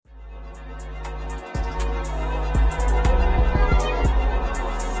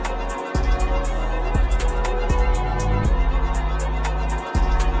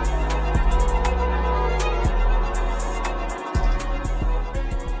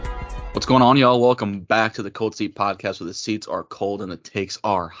What's going on, y'all? Welcome back to the Cold Seat Podcast, where the seats are cold and the takes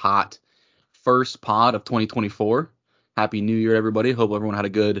are hot. First pod of 2024. Happy New Year, everybody. Hope everyone had a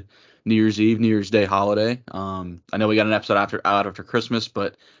good New Year's Eve, New Year's Day holiday. I know we got an episode after Christmas,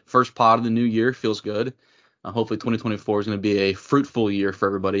 but first pod of the new year feels good. Hopefully 2024 is going to be a fruitful year for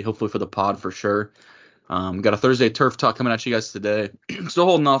everybody. Hopefully for the pod for sure. Got a Thursday Turf Talk coming at you guys today. Still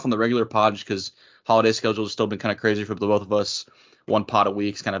holding off on the regular pod just because holiday schedule has still been kind of crazy for the both of us. One pod a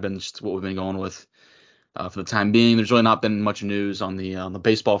week's kind of been just what we've been going with for the time being. There's really not been much news on the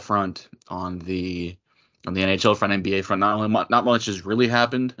baseball front, on the NHL front, NBA front. Not much has really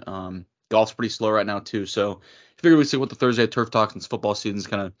happened. Golf's pretty slow right now too. So I figured we'd see what the Thursday Turf Talk since football season's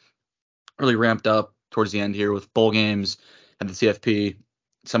kind of really ramped up towards the end here with bowl games and the CFP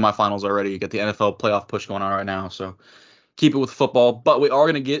semifinals already. You got the NFL playoff push going on right now. So keep it with football. But we are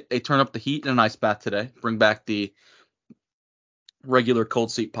going to get a turn up the heat and an ice bath today. Bring back the regular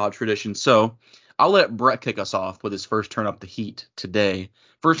cold seat pod tradition. So I'll let Brett kick us off with his first turn up the heat today.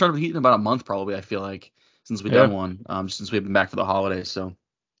 First turn up the heat in about a month, probably, I feel like, since we've done one, since we've been back for the holidays. So,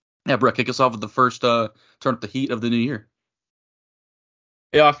 yeah, Brett, kick us off with the first turn up the heat of the new year.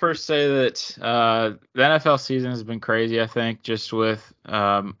 Yeah, I'll first say that the NFL season has been crazy, I think, just with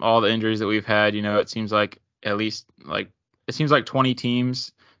all the injuries that we've had. You know, it seems like 20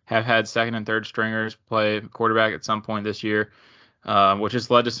 teams have had second and third stringers play quarterback at some point this year, which has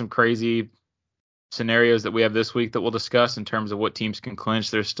led to some crazy scenarios that we have this week that we'll discuss in terms of what teams can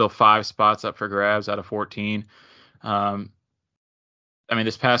clinch. There's still 5 spots up for grabs out of 14.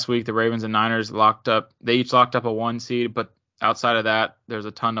 This past week, the Ravens and Niners they each locked up a 1 seed, but outside of that, there's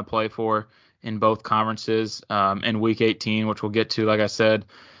a ton to play for in both conferences in Week 18, which we'll get to, like I said.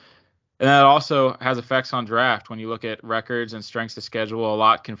 And that also has effects on draft. When you look at records and strengths of schedule, a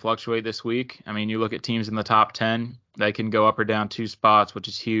lot can fluctuate this week. I mean, you look at teams in the top 10, they can go up or down 2 spots, which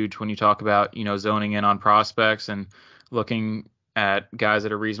is huge when you talk about, zoning in on prospects and looking at guys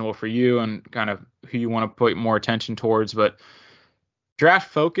that are reasonable for you and kind of who you want to put more attention towards. But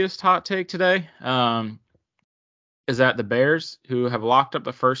draft-focused hot take today is that the Bears, who have locked up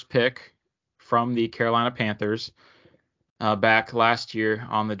the first pick from the Carolina Panthers back last year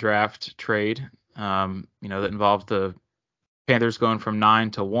on the draft trade, that involved the Panthers going from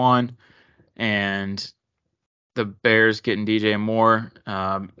 9 to 1 and the Bears getting DJ Moore.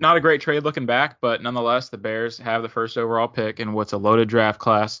 Not a great trade looking back, but nonetheless, the Bears have the first overall pick in what's a loaded draft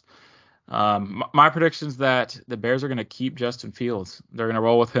class. My prediction is that the Bears are going to keep Justin Fields. They're going to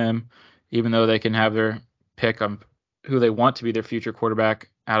roll with him, even though they can have their pick on who they want to be their future quarterback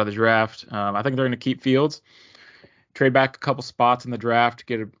out of the draft. I think they're going to keep Fields, trade back a couple spots in the draft,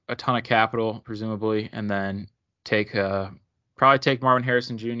 get a ton of capital, presumably, and then probably take Marvin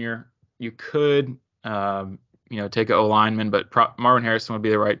Harrison Jr. You could, take an O-lineman, but Marvin Harrison would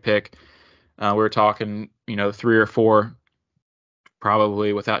be the right pick. We were talking, 3 or 4,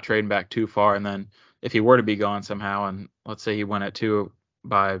 probably without trading back too far. And then if he were to be gone somehow, and let's say he went at 2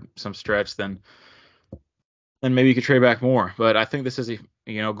 by some stretch, then maybe you could trade back more. But I think this is a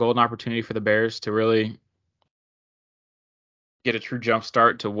golden opportunity for the Bears to really get a true jump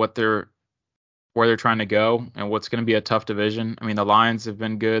start to where they're trying to go and what's going to be a tough division. I mean, the Lions have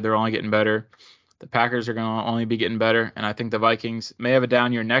been good. They're only getting better. The Packers are going to only be getting better. And I think the Vikings may have a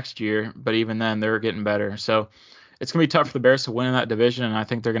down year next year, but even then they're getting better. So it's going to be tough for the Bears to win in that division. And I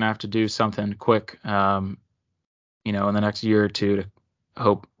think they're going to have to do something quick, in the next year or two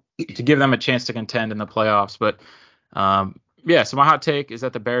to give them a chance to contend in the playoffs. But so my hot take is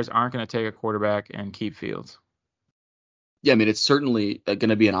that the Bears aren't going to take a quarterback and keep Fields. Yeah, I mean, it's certainly going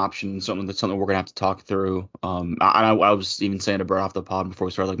to be an option, something we're going to have to talk through. I was even saying to Brett off the pod before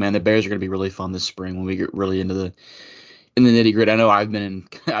we started, like, man, the Bears are going to be really fun this spring when we get really into the nitty gritty. I know I've been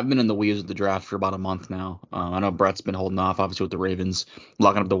in the weeds of the draft for about a month now. I know Brett's been holding off, obviously, with the Ravens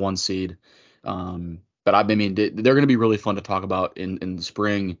locking up the 1 seed. But they're going to be really fun to talk about in the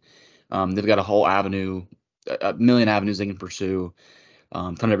spring. They've got a whole avenue, a million avenues they can pursue.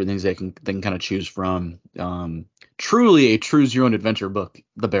 Ton of different things they can kind of choose from. Truly a choose your own adventure book,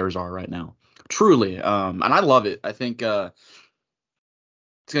 the Bears are right now. Truly. And I love it. I think it's going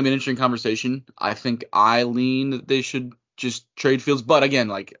to be an interesting conversation. I think I lean that they should just trade Fields. But again,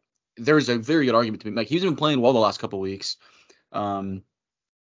 like, there's a very good argument to be. Like, he's been playing well the last couple of weeks. I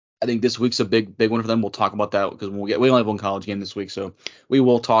think this week's a big one for them. We'll talk about that because we only have one college game this week, so we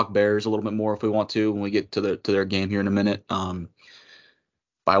will talk Bears a little bit more if we want to when we get to their game here in a minute.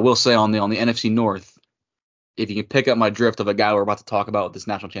 But I will say on the NFC North, if you can pick up my drift of a guy we're about to talk about with this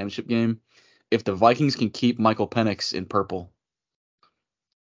national championship game, if the Vikings can keep Michael Penix in purple,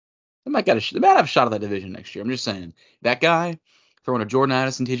 they might have a shot at that division next year. I'm just saying, that guy, throwing a Jordan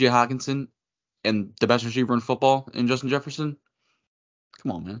Addison, T.J. Hawkinson, and the best receiver in football in Justin Jefferson.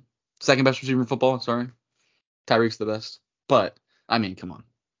 Come on, man. Second best receiver in football. Sorry, Tyreek's the best, but I mean, come on.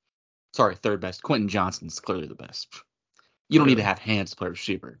 Sorry, third best. Quentin Johnston's clearly the best. You don't need to have hands to play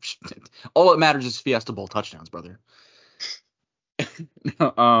receiver. All that matters is Fiesta Bowl touchdowns, brother.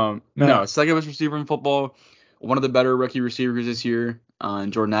 No, second best receiver in football. One of the better rookie receivers this year.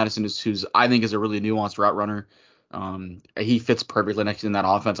 And Jordan Addison who's I think is a really nuanced route runner. He fits perfectly next in that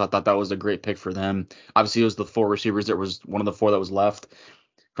offense. I thought that was a great pick for them. Obviously, it was the four receivers. There was one of the four that was left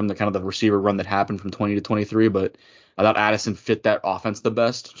from the kind of the receiver run that happened from 20 to 23. But I thought Addison fit that offense the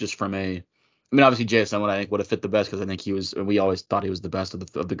best, just from a. I mean, obviously JSN would have fit the best because I think he was. We always thought he was the best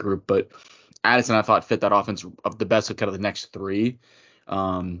of the group, but Addison I thought fit that offense of the best of kind of the next three,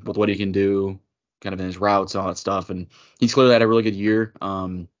 with what he can do, kind of in his routes and all that stuff, and he's clearly had a really good year.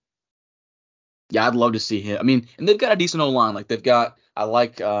 Yeah, I'd love to see him. I mean, and they've got a decent O-line. Like I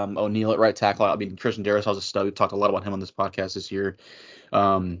like O'Neal at right tackle. I mean, Christian Darrisaw's a stud. We've talked a lot about him on this podcast this year.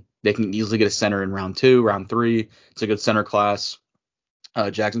 They can easily get a center in round 2, round 3. It's a good center class.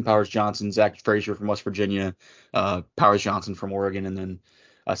 Jackson Powers Johnson, Zach Frazier from West Virginia, Powers Johnson from Oregon, and then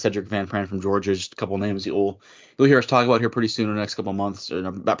Cedric Van Pran from Georgia. Just a couple of names you'll hear us talk about here pretty soon in the next couple of months. Or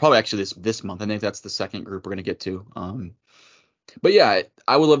probably actually this month. I think that's the second group we're going to get to. But yeah,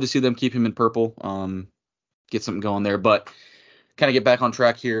 I would love to see them keep him in purple, get something going there. But kind of get back on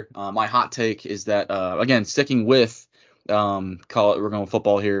track here. My hot take is that, again, sticking with we're going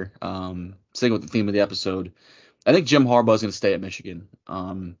football here, sticking with the theme of the episode, I think Jim Harbaugh is going to stay at Michigan.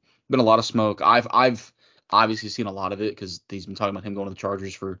 Been a lot of smoke. I've obviously seen a lot of it because he's been talking about him going to the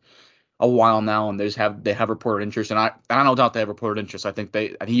Chargers for a while now, and they have reported interest, and I don't doubt they have reported interest. I think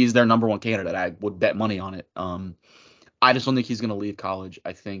he's their number one candidate. I would bet money on it. I just don't think he's going to leave college.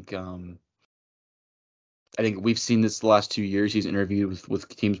 I think we've seen this the last 2 years. He's interviewed with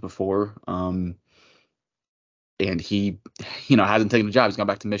teams before, and he hasn't taken the job. He's gone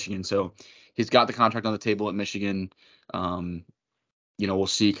back to Michigan, so he's got the contract on the table at Michigan. We'll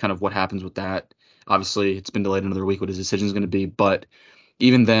see kind of what happens with that. Obviously, it's been delayed another week what his decision is going to be, but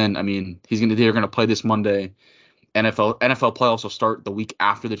even then, I mean, they're going to play this Monday. NFL playoffs will start the week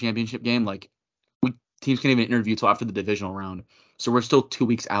after the championship game. Like, teams can't even interview till after the divisional round, so we're still 2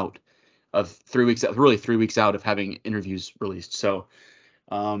 weeks out of 3 weeks out, really 3 weeks out of having interviews released. So,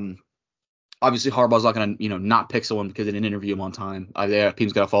 obviously Harbaugh's not going to not pick someone because they didn't interview him on time.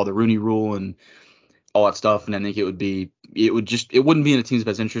 Teams got to follow the Rooney Rule and all that stuff, and I think it wouldn't be in a team's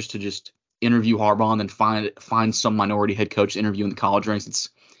best interest to just interview Harbaugh and then find some minority head coach to interview in the college ranks.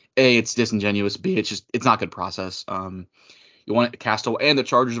 It's disingenuous. B, it's not good process. You want to cast and the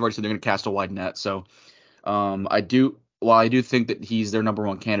Chargers have already said they're going to cast a wide net. So while I do think that he's their number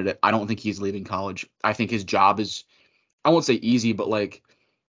one candidate, I don't think he's leaving college. I think his job is, I won't say easy, but like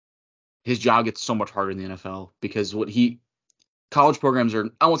his job gets so much harder in the NFL because college programs are,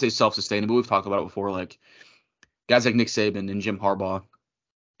 I won't say self-sustaining, but we've talked about it before. Like guys like Nick Saban and Jim Harbaugh,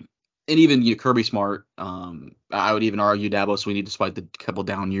 and even Kirby Smart. I would even argue Dabo Swinney, despite the couple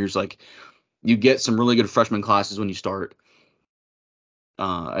down years. Like you get some really good freshman classes when you start.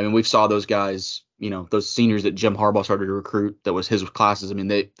 I mean, we've saw those guys, those seniors that Jim Harbaugh started to recruit. That was his classes. I mean,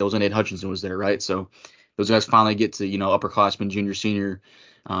 those when Nate Hutchinson was there, right? So those guys finally get to upperclassmen, junior, senior.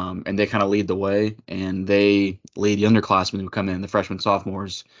 And they kind of lead the way, and they lead the underclassmen who come in, the freshmen,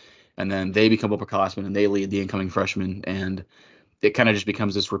 sophomores, and then they become upperclassmen and they lead the incoming freshmen, and it kind of just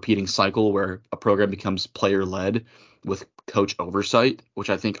becomes this repeating cycle where a program becomes player-led with coach oversight, which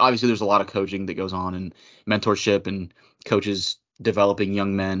I think obviously there's a lot of coaching that goes on and mentorship and coaches developing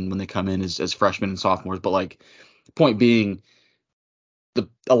young men when they come in as freshmen and sophomores, but like point being,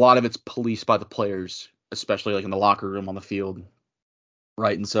 a lot of it's policed by the players, especially like in the locker room, on the field.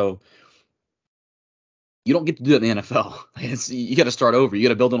 Right, and so you don't get to do that in the NFL. You got to start over. You got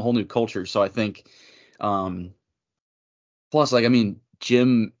to build a whole new culture. So I think, plus, like, I mean,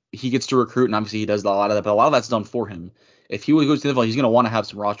 Jim, he gets to recruit, and obviously he does a lot of that, but a lot of that's done for him. If he goes to the NFL, he's going to want to have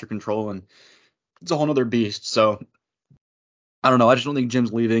some roster control, and it's a whole other beast. So I don't know. I just don't think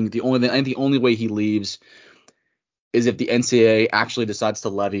Jim's leaving. I think the only way he leaves is if the NCAA actually decides to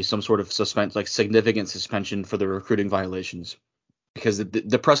levy some sort of significant suspension for the recruiting violations. Because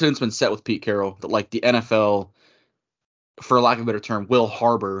the precedent's been set with Pete Carroll that like the NFL, for lack of a better term, will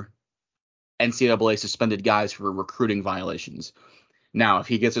harbor NCAA suspended guys for recruiting violations. Now, if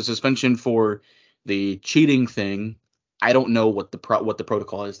he gets a suspension for the cheating thing, I don't know what the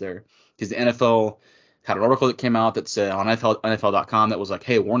protocol is there, because the NFL had an article that came out that said on NFL.com that was like,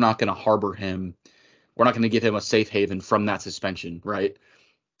 hey, we're not going to harbor him. We're not going to give him a safe haven from that suspension, right?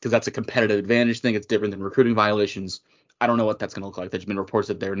 Because that's a competitive advantage thing. It's different than recruiting violations. I don't know what that's going to look like. There's been reports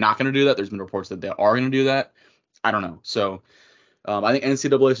that they're not going to do that. There's been reports that they are going to do that. I don't know. So I think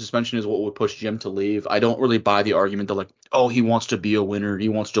NCAA suspension is what would push Jim to leave. I don't really buy the argument that, like, oh, he wants to be a winner. He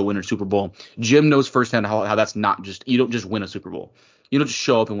wants to win a Super Bowl. Jim knows firsthand how that's not just – you don't just win a Super Bowl. You don't just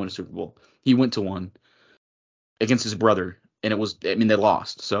show up and win a Super Bowl. He went to one against his brother, and they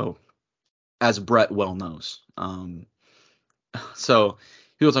lost. So, as Brett well knows. So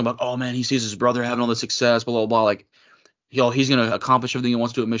people talking about, oh, man, he sees his brother having all the success, blah, blah, blah. Like, he's going to accomplish everything he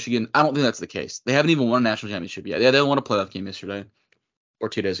wants to at Michigan. I don't think that's the case. They haven't even won a national championship yet. Yeah, they won a playoff game yesterday or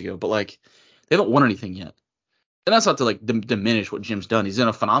 2 days ago, but, like, they haven't won anything yet. And that's not to, like, diminish what Jim's done. He's done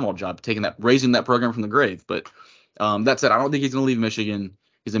a phenomenal job raising that program from the grave. But that said, I don't think he's going to leave Michigan.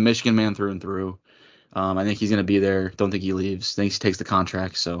 He's a Michigan man through and through. I think he's going to be there. Don't think he leaves. I think he takes the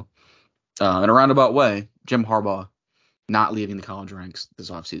contract. So, in a roundabout way, Jim Harbaugh not leaving the college ranks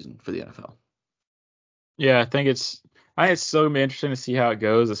this offseason for the NFL. Yeah, I think it's still going to be interesting to see how it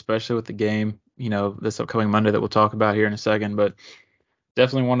goes, especially with the game, this upcoming Monday that we'll talk about here in a second. But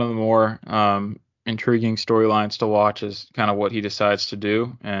definitely one of the more intriguing storylines to watch is kind of what he decides to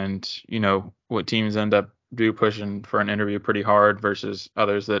do and, what teams end up pushing for an interview pretty hard versus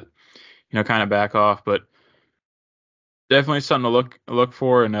others that, kind of back off. But definitely something to look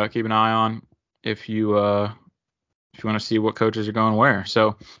for and keep an eye on if you want to see what coaches are going where.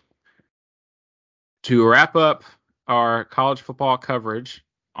 So to wrap up our college football coverage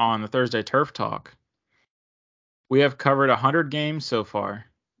on the Thursday Turf Talk, we have covered 100 games so far.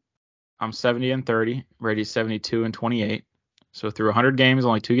 I'm 70-30. Brady's 72-28. So through 100 games,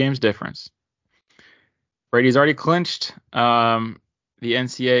 only 2 games difference. Brady's already clinched the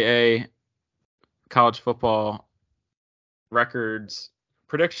NCAA college football records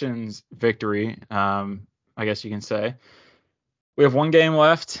predictions victory, I guess you can say. We have 1 game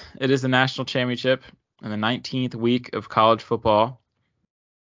left. It is the national championship in the 19th week of college football.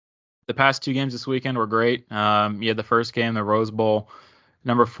 The past 2 games this weekend were great. You had the first game, the Rose Bowl.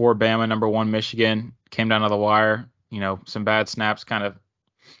 Number 4 Bama, number 1 Michigan came down to the wire. Some bad snaps kind of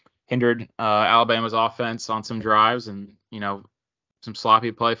hindered Alabama's offense on some drives, and some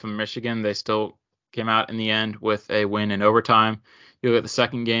sloppy play from Michigan. They still came out in the end with a win in overtime. You look at the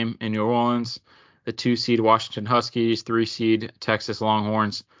second game in New Orleans, the 2-seed Washington Huskies, 3-seed Texas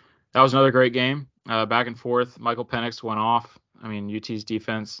Longhorns. That was another great game. Back and forth. Michael Penix went off. UT's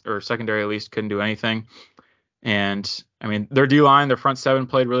defense, or secondary at least, couldn't do anything. And, their D-line, their front 7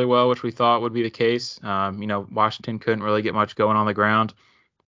 played really well, which we thought would be the case. Washington couldn't really get much going on the ground.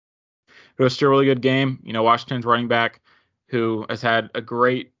 But it was still a really good game. Washington's running back, who has had a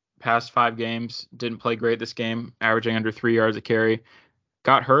great past 5 games, didn't play great this game, averaging under 3 yards a carry,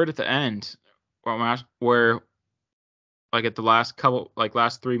 got hurt at the end, where like at the last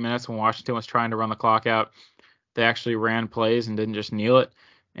 3 minutes when Washington was trying to run the clock out, they actually ran plays and didn't just kneel it.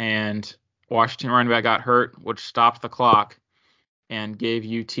 And Washington running back got hurt, which stopped the clock and gave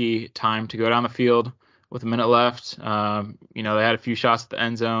UT time to go down the field with a minute left. They had a few shots at the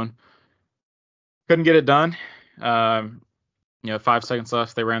end zone. Couldn't get it done. 5 seconds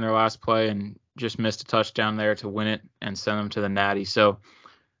left. They ran their last play and just missed a touchdown there to win it and send them to the Natty. So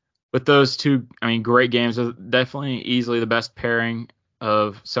with those 2, great games, definitely easily the best pairing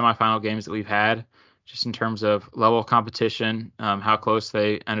of semifinal games that we've had, just in terms of level of competition, how close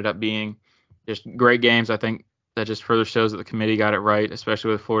they ended up being. Just great games. I think that just further shows that the committee got it right,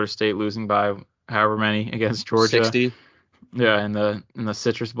 especially with Florida State losing by however many against Georgia. 60. Yeah, in the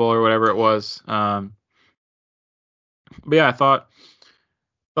Citrus Bowl or whatever it was. But yeah, I thought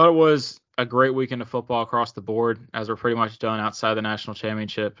it was a great weekend of football across the board, as we're pretty much done outside the national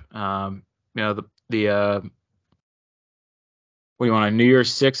championship. What do you want, New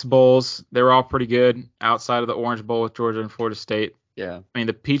Year's 6 bowls, they were all pretty good outside of the Orange Bowl with Georgia and Florida State. Yeah.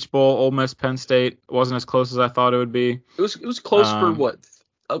 The Peach Bowl, Ole Miss, Penn State wasn't as close as I thought it would be. It was close for what,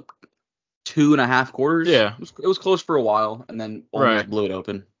 2.5 quarters? Yeah. It was close for a while, and then Ole Miss blew it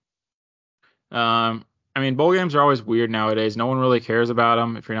open. Bowl games are always weird nowadays. No one really cares about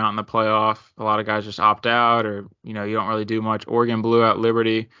them if you're not in the playoff. A lot of guys just opt out, or, you don't really do much. Oregon blew out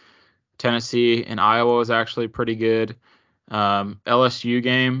Liberty. Tennessee and Iowa was actually pretty good. LSU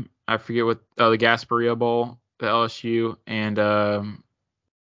game, I forget what, the Gasparilla Bowl, the LSU and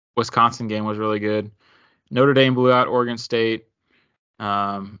Wisconsin game was really good. Notre Dame blew out Oregon State.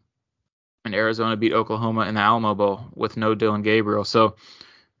 And Arizona beat Oklahoma in the Alamo Bowl with no Dylan Gabriel. So,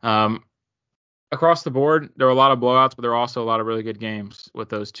 across the board, there were a lot of blowouts, but there were also a lot of really good games, with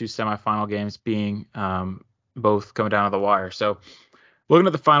those 2 semifinal games being both coming down to the wire. So looking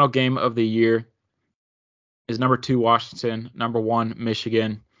at the final game of the year is number 2 Washington, number 1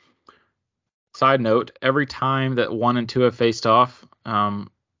 Michigan. Side note, every time that 1 and 2 have faced off,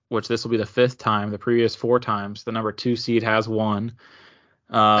 which this will be the 5th time, the previous 4 times, the number 2 seed has won.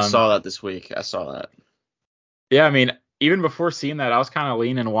 I saw that this week. I saw that. Yeah, I mean, even before seeing that, I was kind of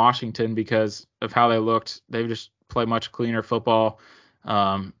leaning Washington because of how they looked. They just play much cleaner football.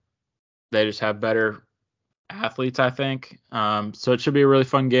 They just have better athletes, I think. So it should be a really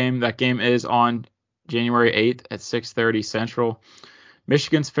fun game. That game is on January 8th at 6:30 Central.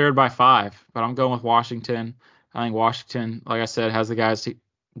 Michigan's favored by 5, but I'm going with Washington. I think Washington, like I said, has the guys to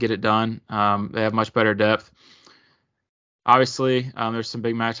get it done. They have much better depth. Obviously, there's some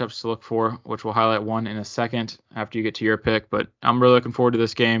big matchups to look for, which we'll highlight one in a second after you get to your pick. But I'm really looking forward to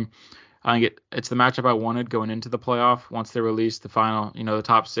this game. I think it's the matchup I wanted going into the playoff. Once they released the final, the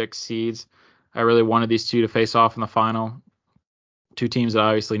top 6 seeds, I really wanted these two to face off in the final. Two teams that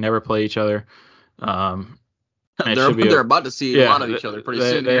obviously never play each other. They're about to see a lot of each other pretty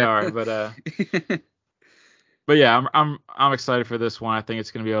soon. They are, but but yeah, I'm excited for this one. I think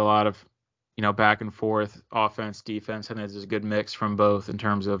it's going to be a lot of back and forth, offense, defense. I think there's a good mix from both in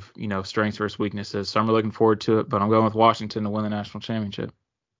terms of strengths versus weaknesses. So I'm really looking forward to it. But I'm going with Washington to win the national championship.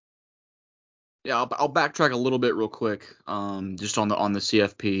 Yeah, I'll backtrack a little bit real quick. Just on the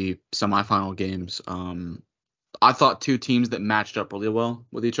CFP semifinal games. I thought 2 teams that matched up really well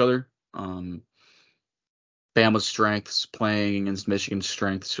with each other. Bama's strengths playing against Michigan's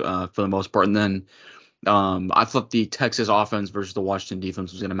strengths for the most part, and then I thought the Texas offense versus the Washington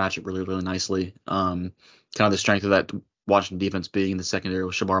defense was going to match up really, really nicely. Kind of the strength of that Washington defense being in the secondary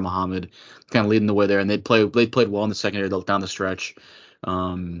with Shabar Muhammad kind of leading the way there, and they played well in the secondary down the stretch.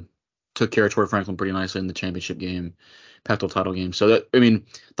 Took care of Torrey Franklin pretty nicely in the championship game, Pac-12 title game. So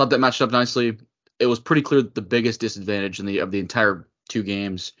thought that matched up nicely. It was pretty clear that the biggest disadvantage of the entire 2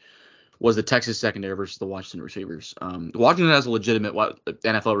 games was the Texas secondary versus the Washington receivers. Washington has a legitimate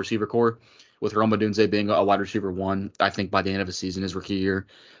NFL receiver core, with Rome Odunze being a wide receiver 1, I think, by the end of his season, his rookie year.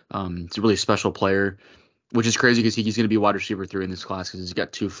 He's a really special player, which is crazy because he's going to be wide receiver 3 in this class because he's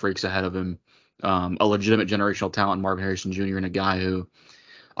got 2 freaks ahead of him. A legitimate generational talent, Marvin Harrison Jr., and a guy who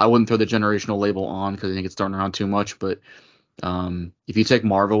I wouldn't throw the generational label on because I think it's thrown around too much. But if you take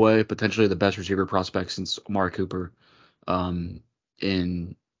Marv away, potentially the best receiver prospect since Amari Cooper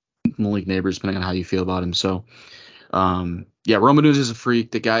in Malik Neighbors, depending on how you feel about him. So, yeah, Roman News is a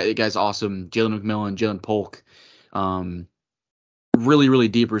freak. The guy's awesome. Jalen McMillan, Jalen Polk, really, really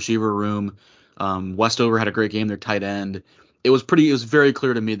deep receiver room. Westover had a great game. Their tight end. It was very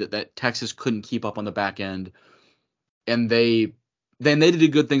clear to me that Texas couldn't keep up on the back end, and they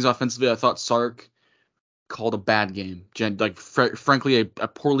did good things offensively. I thought Sark called a bad game, frankly, a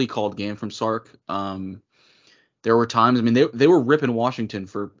poorly called game from Sark. There were times, I mean, they were ripping Washington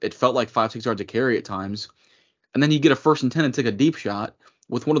for, it felt like 5-6 yards a carry at times. And then you get a 1st and 10 and take a deep shot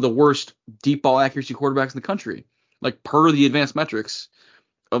with one of the worst deep ball accuracy quarterbacks in the country. Like, per the advanced metrics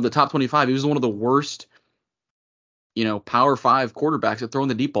of the top 25, he was one of the worst, Power 5 quarterbacks at throwing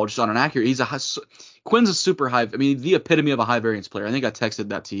the deep ball just on an accurate. Quinn's a super high, I mean, the epitome of a high variance player. I think I texted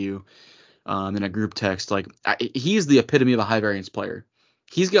that to you in a group text. Like, he's the epitome of a high variance player.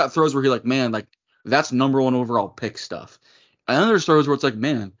 He's got throws where that's number 1 overall pick stuff. And then there's throws where it's like,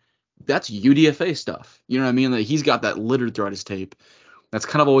 man, that's UDFA stuff. You know what I mean? Like, he's got that littered throughout his tape. That's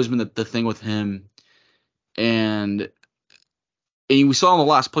kind of always been the thing with him. And we saw in the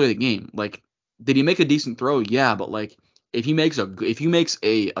last play of the game, like, did he make a decent throw? Yeah, but like, if he makes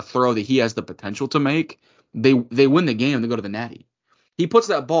a throw that he has the potential to make, they win the game and they go to the Natty. He puts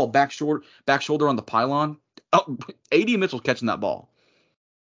that ball back shoulder on the pylon. Oh, AD Mitchell's catching that ball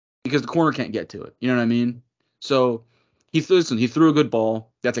because the corner can't get to it. You know what I mean? So he threw a good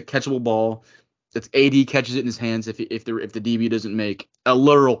ball. That's a catchable ball. That's AD catches it in his hands if the DB doesn't make a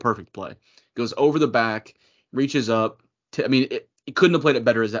literal perfect play. Goes over the back, reaches up. He couldn't have played it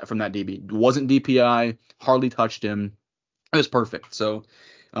better as that from that DB. It wasn't DPI, hardly touched him. It was perfect. So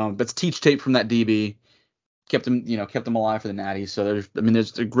that's teach tape from that DB. Kept him alive for the Natty. So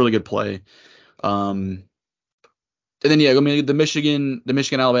there's a really good play. And then the Michigan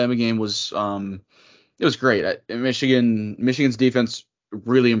Alabama game was it was great. Michigan's defense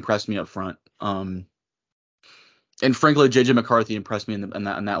really impressed me up front. And frankly, JJ McCarthy impressed me in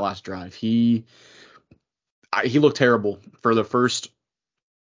that last drive. He looked terrible for the first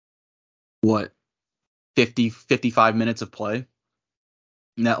 55 minutes of play.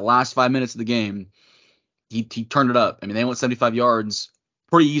 In that last 5 minutes of the game, he turned it up. I mean, they went 75 yards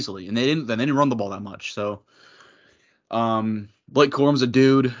pretty easily, and they didn't run the ball that much. So Blake Corum's a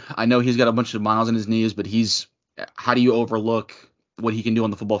dude. I know he's got a bunch of miles in his knees, but how do you overlook what he can do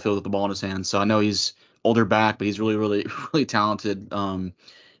on the football field with the ball in his hands? So I know he's older back, but he's really, really, really talented.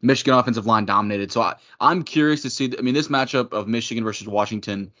 Michigan offensive line dominated. So I'm curious to see. I mean, this matchup of Michigan versus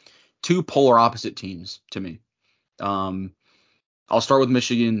Washington, two polar opposite teams to me. Um, I'll start with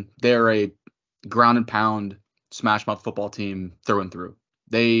Michigan. They're a ground and pound smash mouth football team through and through.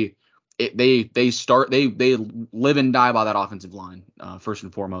 They live and die by that offensive line first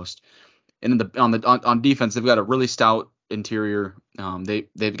and foremost. And on defense, they've got a really stout interior.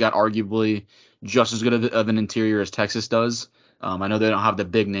 They've got arguably just as good of an interior as Texas does. I know they don't have the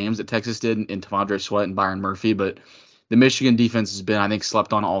big names that Texas did in T'Vondre Sweat and Byron Murphy, but the Michigan defense has been, I think,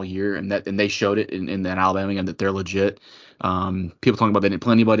 slept on all year, and they showed it in that Alabama game that they're legit. People talking about they didn't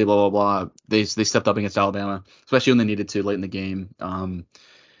play anybody, blah blah blah. They stepped up against Alabama, especially when they needed to late in the game. And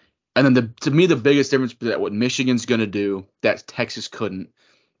then to me, the biggest difference that what Michigan's going to do that Texas couldn't,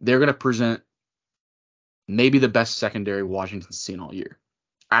 they're going to present maybe the best secondary Washington's seen all year.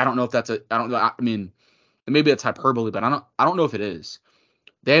 I don't know if that's I don't know. I mean, maybe that's hyperbole, but I don't know if it is.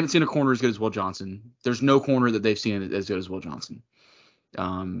 They haven't seen a corner as good as Will Johnson. There's no corner that they've seen as good as Will Johnson.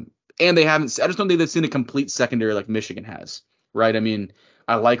 And they haven't. I just don't think they've seen a complete secondary like Michigan has. Right? I mean,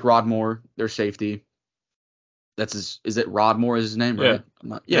 I like Rod Moore, their safety. Is it Rod Moore is his name? Right?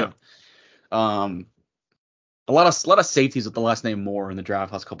 Yeah. A lot of safeties with the last name Moore in the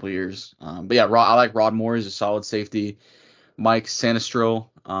draft last couple of years. But yeah, I like Rod Moore. He's a solid safety. Mike Sanistro,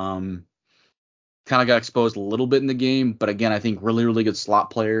 kind of got exposed a little bit in the game, but again, I think really, really good slot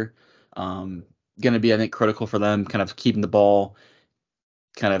player. Going to be, I think, critical for them, kind of keeping the ball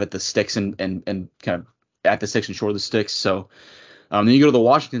kind of at the sticks and kind of at the sticks and short of the sticks. So then you go to the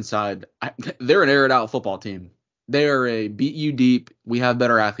Washington side. They're an aired out football team. They are a beat you deep. We have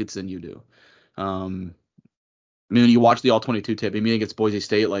better athletes than you do. I mean, when you watch the All-22 tape, I mean, against Boise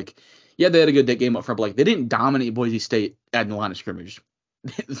State, like, yeah, they had a good game up front, but like, they didn't dominate Boise State at the line of scrimmage.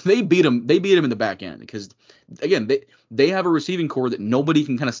 They beat them. They beat them in the back end because, again, they have a receiving core that nobody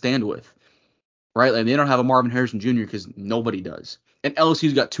can kind of stand with, right? Like, they don't have a Marvin Harrison Jr. because nobody does. And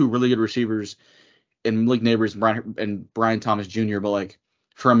LSU's got two really good receivers in Malik Neighbors and Brian Thomas Jr. But like,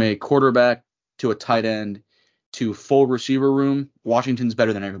 from a quarterback to a tight end to full receiver room, Washington's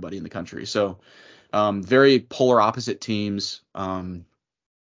better than everybody in the country. So very polar opposite teams. I'm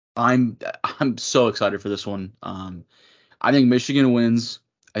so excited for this one. I think Michigan wins.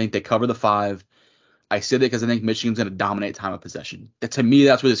 I think they cover the 5. I say that because I think Michigan's going to dominate time of possession. To me,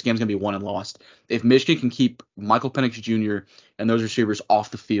 that's where this game's going to be won and lost. If Michigan can keep Michael Penix Jr. and those receivers off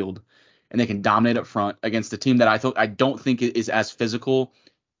the field, and they can dominate up front against a team that I don't think is as physical.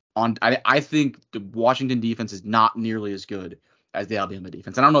 I think the Washington defense is not nearly as good as the Alabama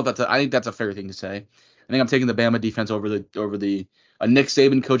defense. And I don't know if I think that's a fair thing to say. I think I'm taking the Bama defense over the Nick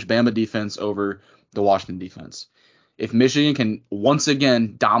Saban coach Bama defense over the Washington defense. If Michigan can once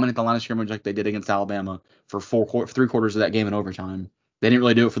again dominate the line of scrimmage like they did against Alabama for 3 quarters of that game in overtime, they didn't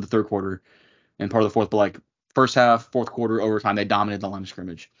really do it for the third quarter and part of the fourth, but like first half, fourth quarter, overtime, they dominated the line of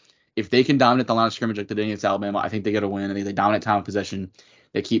scrimmage. If they can dominate the line of scrimmage like they did against Alabama, I think they get a win. I think they dominate time of possession.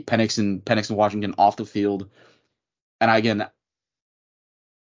 They keep Penix and Washington off the field. And again,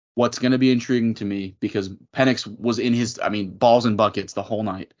 what's going to be intriguing to me, because Penix was in his, balls and buckets the whole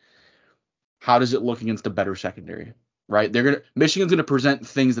night. How does it look against a better secondary, right? Michigan's going to present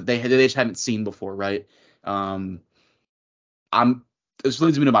things that they just haven't seen before, right? This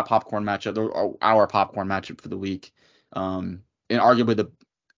leads me to my popcorn matchup, or our popcorn matchup for the week, and arguably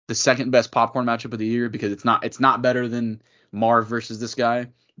the second best popcorn matchup of the year, because it's not better than Marv versus this guy,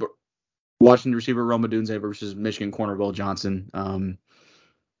 but Washington receiver Rome Odunze versus Michigan corner Will Johnson.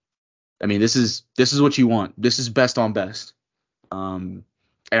 This is what you want. This is best on best.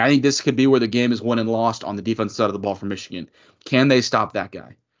 And I think this could be where the game is won and lost on the defense side of the ball for Michigan. Can they stop that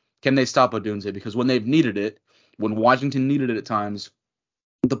guy? Can they stop Odunze? Because when they've needed it, when Washington needed it at times,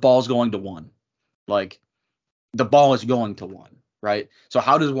 the ball's going to 1. Like, the ball is going to 1, right? So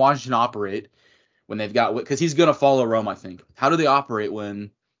how does Washington operate when they've got – because he's going to follow Rome, I think. How do they operate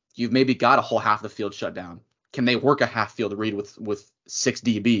when you've maybe got a whole half of the field shut down? Can they work a half field read with 6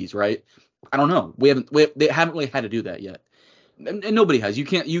 DBs, right? I don't know. They haven't really had to do that yet. And nobody has. You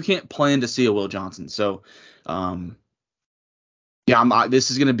can't plan to see a Will Johnson. So,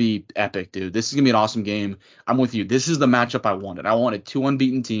 this is going to be epic, dude. This is going to be an awesome game. I'm with you. This is the matchup I wanted. I wanted 2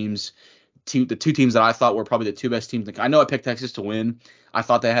 unbeaten teams, the 2 teams that I thought were probably the 2 best teams. I know I picked Texas to win. I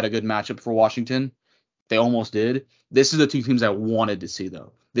thought they had a good matchup for Washington. They almost did. This is the 2 teams I wanted to see,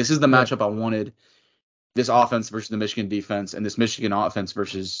 though. This is the matchup I wanted. This offense versus the Michigan defense, and this Michigan offense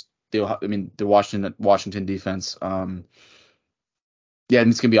versus the Washington defense. Yeah, and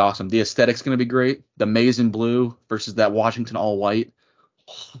it's going to be awesome. The aesthetic's going to be great. The maize and blue versus that Washington all white.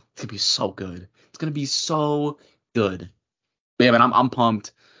 Oh, it's going to be so good. It's going to be so good. But yeah, man, I'm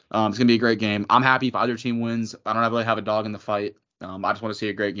pumped. It's gonna be a great game. I'm happy if either team wins. I don't really have a dog in the fight. I just want to see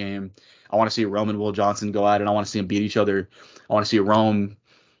a great game. I want to see Rome and Will Johnson go at it. I want to see them beat each other. I want to see Rome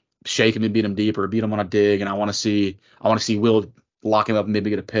shake him and beat him deep or beat him on a dig, and I want to see Will lock him up and maybe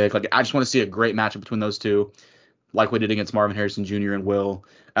get a pick. Like I just want to see a great matchup between those two, like we did against Marvin Harrison Jr. and Will.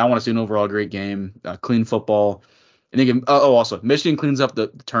 I want to see an overall great game, clean football. And again, also Michigan cleans up the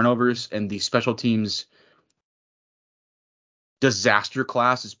turnovers, and the special teams disaster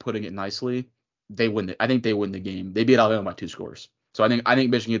class is putting it nicely. They win it. I think they win the game. They beat Alabama by 2 scores. So I think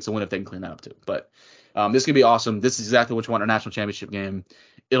Michigan gets a win if they can clean that up too. But this could be awesome. This is exactly what you want in a national championship game.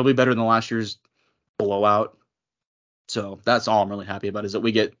 It'll be better than last year's blowout. So that's all I'm really happy about, is that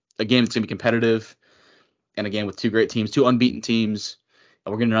we get a game that's gonna be competitive, and a game with 2 great teams, 2 unbeaten teams.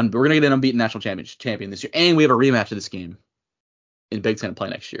 And we're gonna get an unbeaten national champion this year, and we have a rematch of this game in Big Ten play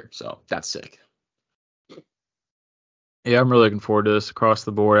next year. So that's sick. Yeah, I'm really looking forward to this across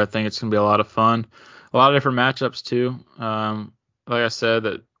the board. I think it's going to be a lot of fun. A lot of different matchups, too. Like I said,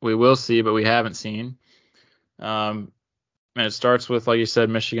 that we will see, but we haven't seen. And it starts with, like you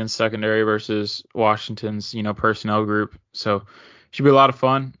said, Michigan's secondary versus Washington's, personnel group. So it should be a lot of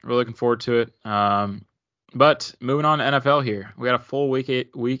fun. We're looking forward to it. But moving on to NFL here. We got a full week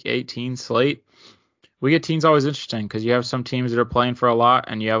 18 slate. Week 18 is always interesting because you have some teams that are playing for a lot,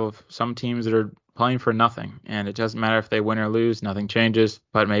 and you have some teams that are playing for nothing, and it doesn't matter if they win or lose, nothing changes,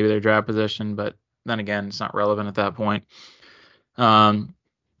 but maybe their draft position, but then again, it's not relevant at that point. NFL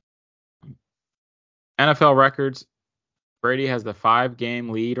records, Brady has the 5-game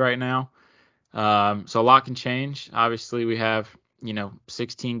lead right now, so a lot can change. Obviously, we have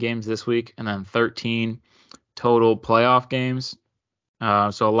 16 games this week and then 13 total playoff games,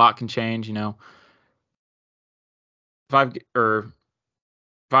 so a lot can change.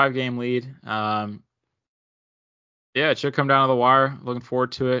 5-game lead. Yeah, it should come down to the wire. Looking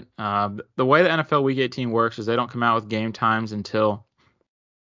forward to it. The way the NFL Week 18 works is they don't come out with game times until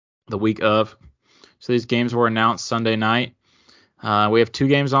the week of. So these games were announced Sunday night. We have 2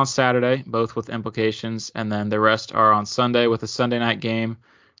 games on Saturday, both with implications, and then the rest are on Sunday with a Sunday night game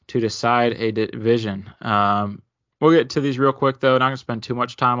to decide a division. We'll get to these real quick, though. Not going to spend too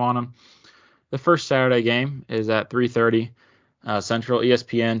much time on them. The first Saturday game is at 3:30 Central,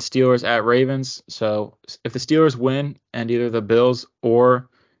 ESPN. Steelers at Ravens. So if the Steelers win and either the Bills or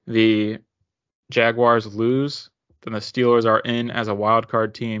the Jaguars lose, then the Steelers are in as a wild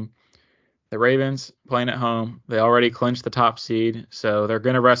card team. The Ravens playing at home. They already clinched the top seed, so they're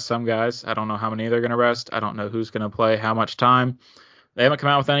going to rest some guys. I don't know how many they're going to rest. I don't know who's going to play how much time. They haven't come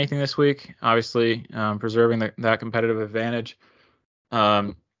out with anything this week, obviously preserving that competitive advantage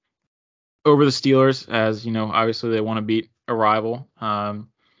over the Steelers, as obviously they want to beat a rival. I'm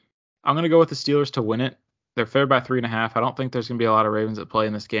going to go with the Steelers to win it. They're favored by 3.5. I don't think there's going to be a lot of Ravens that play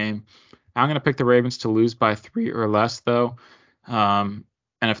in this game. I'm going to pick the Ravens to lose by 3 or less, though. And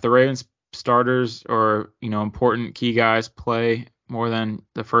if the Ravens starters or important key guys play more than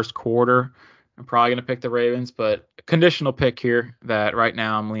the first quarter, I'm probably going to pick the Ravens. But a conditional pick here that right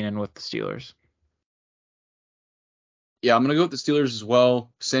now I'm leaning with the Steelers. Yeah, I'm gonna go with the Steelers as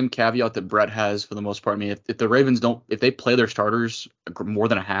well. Same caveat that Brett has for the most part. I mean, if the Ravens if they play their starters more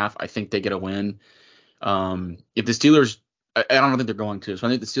than a half, I think they get a win. If the Steelers, I don't think they're going to. So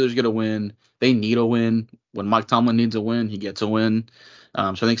I think the Steelers get a win. They need a win. When Mike Tomlin needs a win, he gets a win. So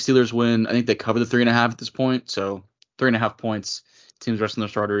I think Steelers win. I think they cover the 3.5 at this point. So 3.5 points. Teams resting their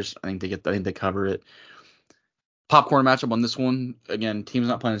starters. I think they cover it. Popcorn matchup on this one. Again, teams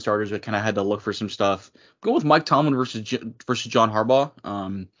not playing starters, but kind of had to look for some stuff. Go with Mike Tomlin versus John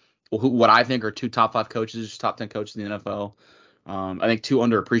Harbaugh. What I think are 2 top 5 coaches, top 10 coaches in the NFL. I think 2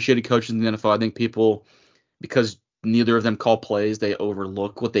 underappreciated coaches in the NFL. I think people, because neither of them call plays, they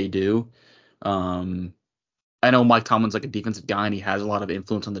overlook what they do. I know Mike Tomlin's like a defensive guy and he has a lot of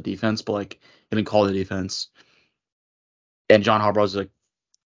influence on the defense, but like he didn't call the defense. And John Harbaugh's like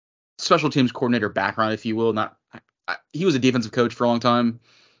special teams coordinator background, if you will. He was a defensive coach for a long time,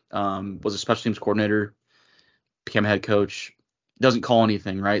 was a special teams coordinator, became a head coach, doesn't call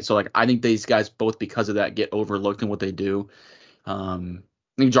anything, right? So like I think these guys both, because of that, get overlooked in what they do. I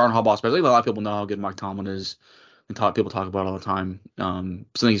think John Harbaugh, especially, a lot of people know how good Mike Tomlin is, and people talk about it all the time.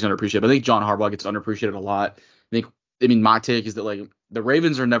 Something he's underappreciated, but I think John Harbaugh gets underappreciated a lot. My take is that like the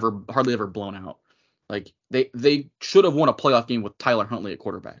Ravens are hardly ever blown out. Like they should have won a playoff game with Tyler Huntley at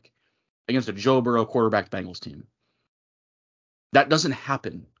quarterback against a Joe Burrow quarterback Bengals team. That doesn't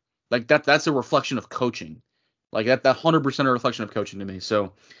happen. Like that's a reflection of coaching. Like that 100% a reflection of coaching to me.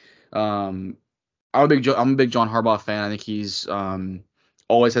 So I'm a big John Harbaugh fan. I think he's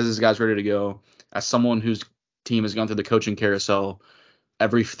always has his guys ready to go. As someone whose team has gone through the coaching carousel,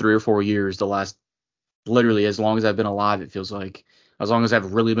 every 3 or 4 years, the last literally as long as I've been alive, it feels like, as long as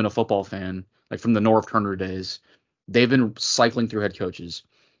I've really been a football fan, like from the Norv Turner days, they've been cycling through head coaches.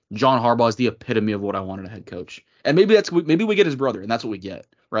 John Harbaugh is the epitome of what I wanted a head coach, and maybe we get his brother, and that's what we get,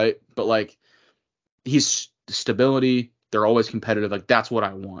 right? But like he's stability. They're always competitive. Like that's what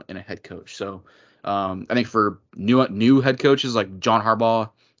I want in a head coach. So I think for new head coaches like John Harbaugh,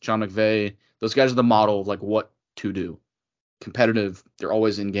 John McVay, those guys are the model of like what to do. Competitive. They're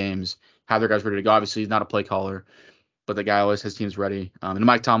always in games. Have their guys ready to go. Obviously, he's not a play caller, but the guy always has teams ready. And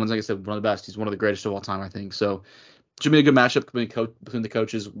Mike Tomlin's, like I said, one of the best. He's one of the greatest of all time, I think. So should be a good matchup between the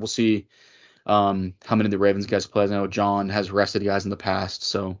coaches. We'll see how many of the Ravens guys play. I know John has rested guys in the past,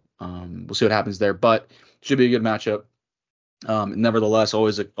 so we'll see what happens there. But should be a good matchup. Nevertheless,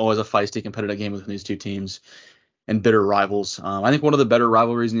 always a feisty, competitive game between these two teams and bitter rivals. I think one of the better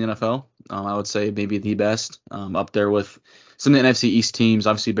rivalries in the NFL. I would say maybe the best, up there with some of the NFC East teams.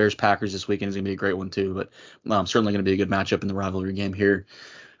 Obviously, Bears Packers this weekend is going to be a great one too, but certainly going to be a good matchup in the rivalry game here.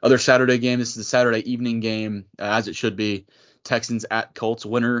 Other Saturday game. This is the Saturday evening game, as it should be. Texans at Colts.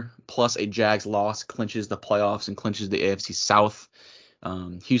 Winner plus a Jags loss clinches the playoffs and clinches the AFC South.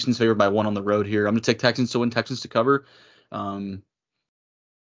 Houston's favored by 1 on the road here. I'm going to take Texans to win, Texans to cover. They're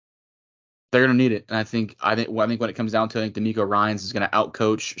going to need it. And I think when it comes down to it, I think D'Amico Ryans is going to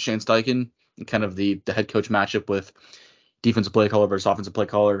outcoach Shane Steichen in kind of the head coach matchup with defensive play caller versus offensive play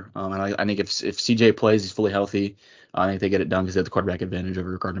caller. And I think if CJ plays, he's fully healthy. I think they get it done because they have the quarterback advantage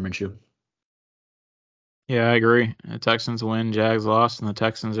over Gardner Minshew. Yeah, I agree. The Texans win, Jags lost, and the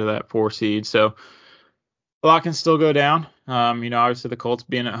Texans are that 4 seed. So a lot can still go down. Obviously the Colts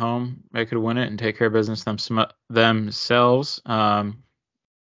being at home, they could win it and take care of business themselves. The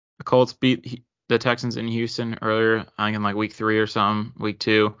Colts beat the Texans in Houston earlier, I think in like week 3 or something, week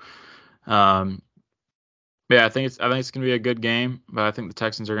 2. I think it's gonna be a good game, but I think the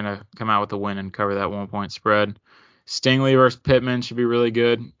Texans are gonna come out with a win and cover that 1-point spread. Stingley versus Pittman should be really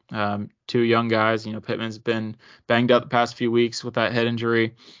good. 2 young guys. Pittman's been banged up the past few weeks with that head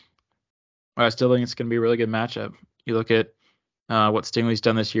injury. But I still think it's going to be a really good matchup. You look at what Stingley's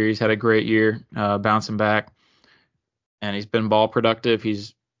done this year. He's had a great year bouncing back, and he's been ball productive.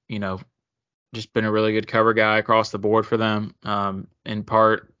 He's, just been a really good cover guy across the board for them. In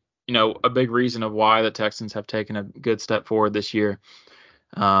part, a big reason of why the Texans have taken a good step forward this year.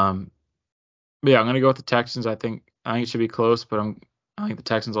 I'm going to go with the Texans. I think it should be close, but I think the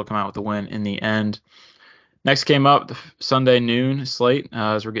Texans will come out with the win in the end. Next game up, the Sunday noon slate,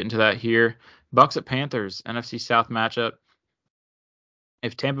 as we're getting to that here. Bucks at Panthers, NFC South matchup.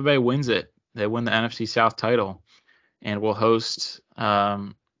 If Tampa Bay wins it, they win the NFC South title and will host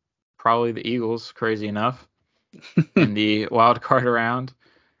probably the Eagles, crazy enough, in the wild card round.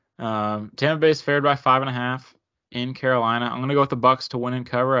 Tampa Bay is favored by 5.5 in Carolina. I'm going to go with the Bucks to win and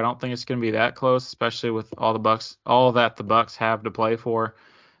cover. I don't think it's going to be that close, especially with all that the Bucks have to play for.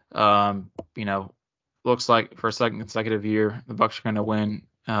 Looks like for a second consecutive year, the Bucks are going to win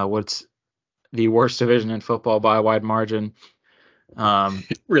what's the worst division in football by a wide margin.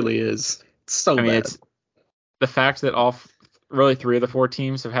 It really is. It's so bad. It's the fact that all really 3 of the 4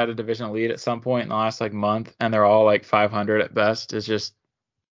 teams have had a divisional lead at some point in the last month, and they're all 500 at best, is just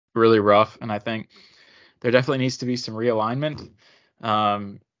really rough. And I think there definitely needs to be some realignment.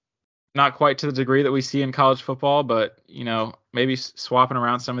 Not quite to the degree that we see in college football, but, maybe swapping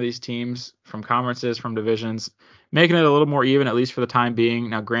around some of these teams from conferences, from divisions, making it a little more even, at least for the time being.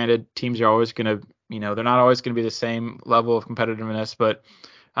 Now, granted, teams are always going to, they're not always going to be the same level of competitiveness, but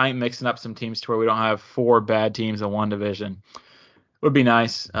I think mixing up some teams to where we don't have 4 bad teams in one division would be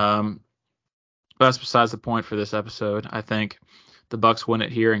nice. But that's besides the point for this episode. I think the Bucks win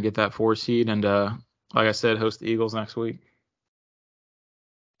it here and get that 4 seed, and like I said, host the Eagles next week.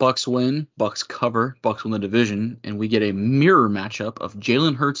 Bucks win, Bucks cover, Bucks win the division, and we get a mirror matchup of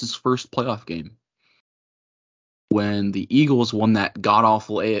Jalen Hurts' first playoff game. When the Eagles won that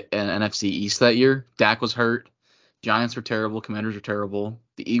god-awful NFC East that year, Dak was hurt, Giants were terrible, Commanders were terrible.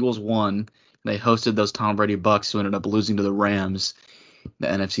 The Eagles won. They hosted those Tom Brady Bucks who ended up losing to the Rams in the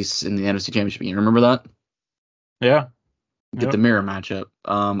NFC Championship. You remember that? Yeah. Get the mirror matchup.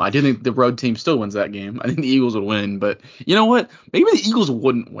 I do think the road team still wins that game. I think the Eagles would win, but you know what? Maybe the Eagles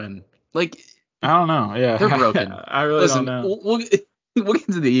wouldn't win. I don't know. Yeah, they're broken. I really don't know. We'll get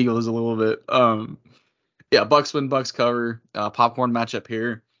into the Eagles a little bit. Bucks win, Bucks cover. Popcorn matchup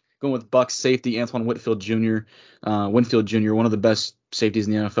here. Going with Bucks safety Antoine Winfield Jr. Winfield Jr. One of the best safeties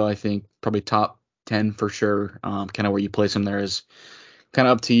in the NFL. I think probably top 10 for sure. Kind of where you place him there is kind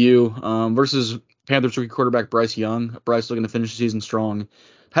of up to you. Versus Panthers rookie quarterback Bryce Young. Bryce looking to finish the season strong.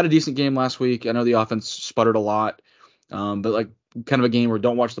 Had a decent game last week. I know the offense sputtered a lot. But kind of a game where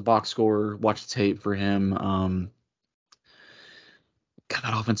don't watch the box score, watch the tape for him. God,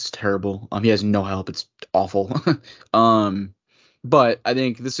 that offense is terrible. He has no help. It's awful. um, but I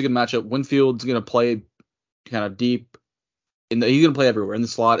think this is a good matchup. Winfield's gonna play kind of deep he's gonna play everywhere in the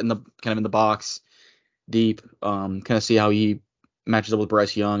slot, in the kind of in the box, deep. Kind of see how he matches up with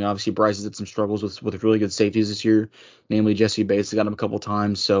Bryce Young. Obviously, Bryce has had some struggles with really good safeties this year, namely Jesse Bates. They got him a couple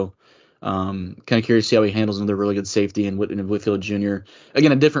times, so kind of curious to see how he handles another really good safety and Whitfield Jr.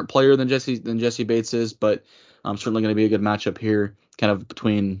 Again, a different player than Jesse Bates is, but certainly going to be a good matchup here, kind of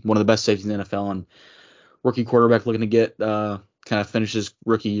between one of the best safeties in the NFL and rookie quarterback looking to get kind of finish his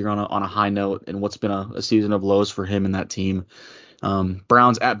rookie year on a high note and what's been a season of lows for him and that team.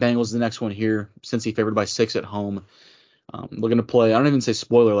 Browns at Bengals the next one here. Cincy favored by 6 at home. Looking to play. I don't even say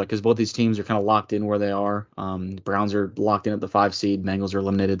spoiler, because both these teams are kind of locked in where they are. Browns are locked in at the 5 seed. Bengals are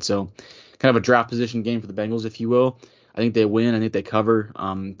eliminated. So kind of a draft position game for the Bengals, if you will. I think they win. I think they cover.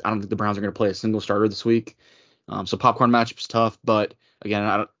 I don't think the Browns are going to play a single starter this week. So popcorn matchup's tough. But again,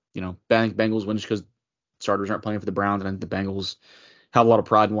 I think Bengals win just because starters aren't playing for the Browns, and I think the Bengals have a lot of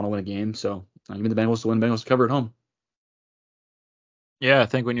pride and want to win a game. So give me the Bengals to win. Bengals to cover at home. Yeah, I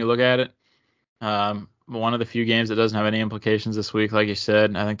think when you look at it, one of the few games that doesn't have any implications this week, like you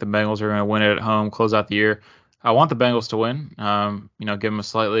said. I think the Bengals are going to win it at home, close out the year. I want the Bengals to win. Give them a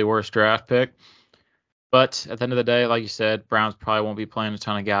slightly worse draft pick. But at the end of the day, like you said, Browns probably won't be playing a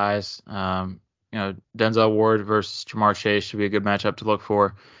ton of guys. Denzel Ward versus Jamar Chase should be a good matchup to look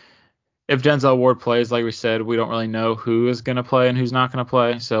for. If Denzel Ward plays, like we said, we don't really know who is going to play and who's not going to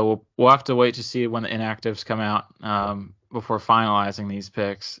play. So we'll have to wait to see when the inactives come out before finalizing these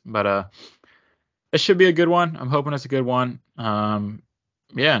picks. But it should be a good one. I'm hoping it's a good one. And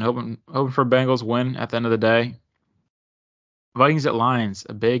hoping for Bengals win at the end of the day. Vikings at Lions,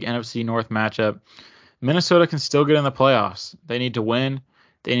 a big NFC North matchup. Minnesota can still get in the playoffs. They need to win.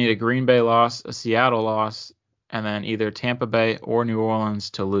 They need a Green Bay loss, a Seattle loss, and then either Tampa Bay or New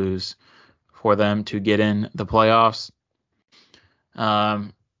Orleans to lose for them to get in the playoffs.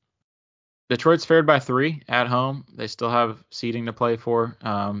 Detroit's favored by 3 at home. They still have seeding to play for.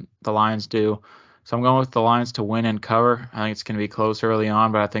 The Lions do. So I'm going with the Lions to win and cover. I think it's going to be close early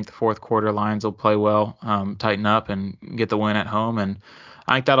on, but I think the fourth quarter Lions will play well, tighten up, and get the win at home. And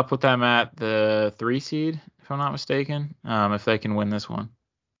I think that'll put them at the 3 seed, if I'm not mistaken, if they can win this one.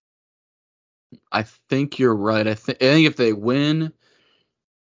 I think you're right. I think if they win,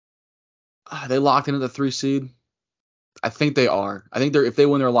 they locked into the 3 seed. I think they are. I think if they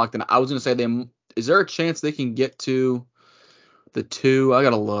win, they're locked in. I was going to say is there a chance they can get to the 2? I got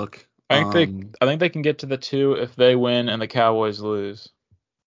to look. I think they can get to the 2 if they win and the Cowboys lose.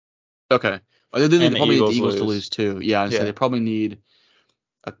 Okay. They probably need the Eagles to lose too. Yeah, So they probably need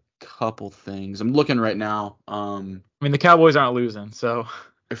a couple things. I'm looking right now. The Cowboys aren't losing, so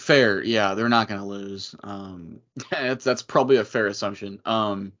fair. Yeah, they're not going to lose. That's probably a fair assumption.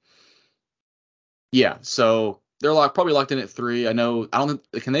 Yeah, so they're probably locked in at 3. I don't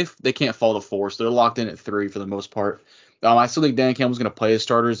think they can't fall to 4, so they're locked in at 3 for the most part. I still think Dan Campbell's going to play his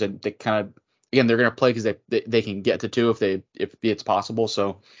starters, and they kind of, again, they're going to play because they can get to 2 if it's possible.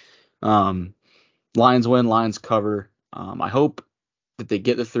 So, Lions win, Lions cover. I hope that they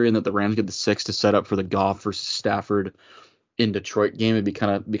get the 3 and that the Rams get the 6 to set up for the Goff versus Stafford in Detroit game. It'd be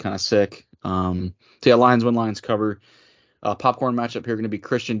kind of sick. So yeah, Lions win, Lions cover. Popcorn matchup here going to be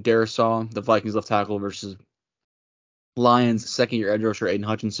Christian Darrisaw, the Vikings left tackle, versus Lions second-year edge rusher Aiden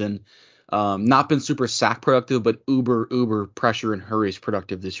Hutchinson. Not been super sack productive, but uber pressure and hurries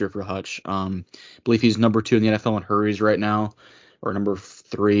productive this year for Hutch. I believe he's number 2 in the NFL in hurries right now, or number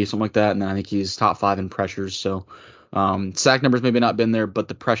 3, something like that. And then I think he's top 5 in pressures. So sack numbers maybe not been there, but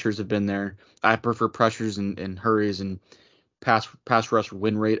the pressures have been there. I prefer pressures and hurries and pass rush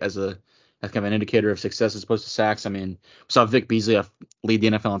win rate as kind of an indicator of success as opposed to sacks. We saw Vic Beasley lead the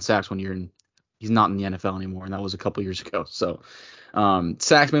NFL in sacks one year, and he's not in the NFL anymore, and that was a couple years ago. So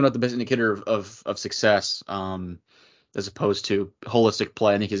sacks maybe not the best indicator of success as opposed to holistic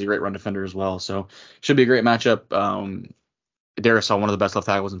play. I think he's a great run defender as well. So should be a great matchup. Darrisaw, one of the best left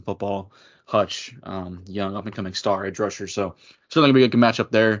tackles in football. Hutch, young up-and-coming star edge rusher. So certainly going to be a good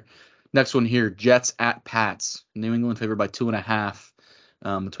matchup there. Next one here, Jets at Pats. New England favored by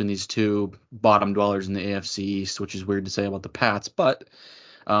 2.5 between these two bottom dwellers in the AFC East, which is weird to say about the Pats. But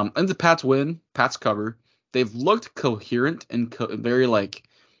I think the Pats win. Pats cover. They've looked coherent and very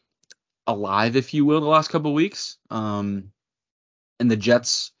alive, if you will, the last couple of weeks. And the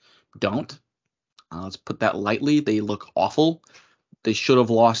Jets don't. Let's put that lightly. They look awful. They should have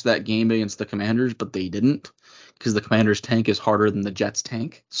lost that game against the Commanders, but they didn't because the Commanders tank is harder than the Jets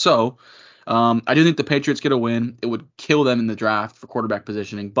tank. So I do think the Patriots get a win. It would kill them in the draft for quarterback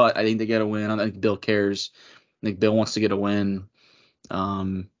positioning, but I think they get a win. I think Bill cares. I think Bill wants to get a win.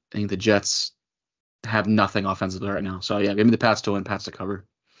 I think the Jets have nothing offensively right now. So yeah, give me the Pats to win, Pats to cover.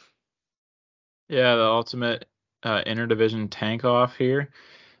 Yeah, the ultimate interdivision tank off here.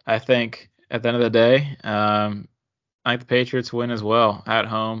 I think at the end of the day, I think the Patriots win as well at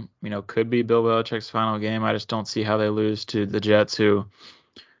home. Could be Bill Belichick's final game. I just don't see how they lose to the Jets, who's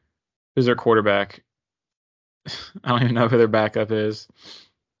their quarterback. I don't even know who their backup is.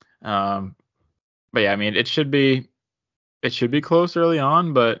 But yeah, I mean, it should be close early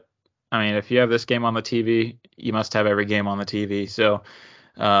on. But I mean, if you have this game on the TV, you must have every game on the TV. So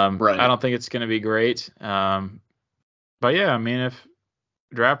Right. I don't think it's going to be great. But yeah, I mean, if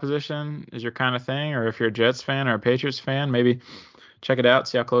draft position is your kind of thing, or if you're a Jets fan or a Patriots fan, maybe check it out,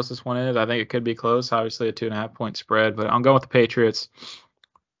 see how close this one is. I think it could be close. Obviously, a 2.5-point spread, but I'm going with the Patriots.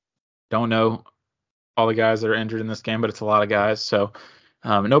 Don't know all the guys that are injured in this game, but it's a lot of guys. So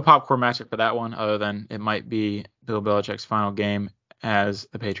no popcorn matchup for that one, other than it might be Bill Belichick's final game as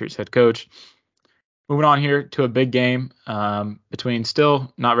the Patriots head coach. Moving on here to a big game between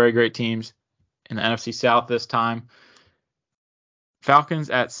still not very great teams in the NFC South this time. Falcons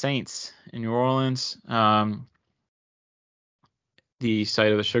at Saints in New Orleans. The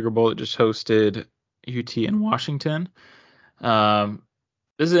site of the Sugar Bowl that just hosted UT in Washington.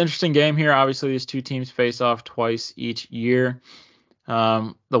 This is an interesting game here. Obviously, these two teams face off twice each year.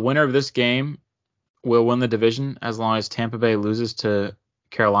 The winner of this game will win the division as long as Tampa Bay loses to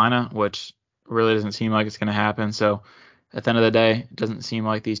Carolina, which really doesn't seem like it's going to happen. So at the end of the day, it doesn't seem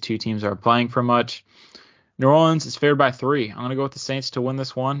like these two teams are playing for much. New Orleans is favored by 3. I'm going to go with the Saints to win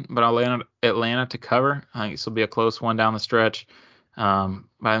this one, but I'll land Atlanta to cover. I think this will be a close one down the stretch. But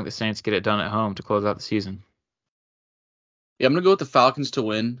I think the Saints get it done at home to close out the season. Yeah, I'm gonna go with the Falcons to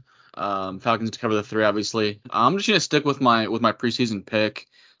win. Falcons to cover the 3, obviously. I'm just gonna stick with my preseason pick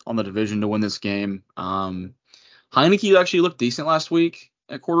on the division to win this game. Heineke actually looked decent last week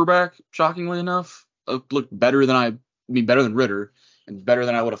at quarterback, shockingly enough. Looked better than better than Ritter, and better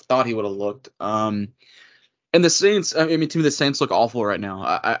than I would have thought he would have looked. And the Saints, I mean, to me, the Saints look awful right now.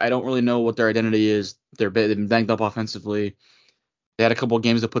 I don't really know what their identity is. They've been banged up offensively. They had a couple of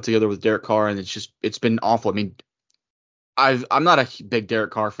games to put together with Derek Carr, and it's been awful. I mean, I'm not a big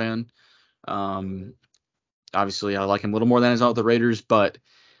Derek Carr fan. Obviously, I like him a little more than I was with the Raiders, but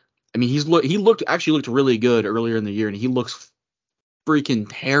I mean, he looked really good earlier in the year, and he looks freaking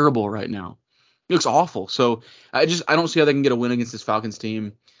terrible right now. He looks awful. So I don't see how they can get a win against this Falcons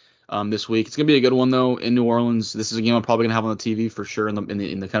team this week. It's gonna be a good one though in New Orleans. This is a game I'm probably gonna have on the TV for sure in the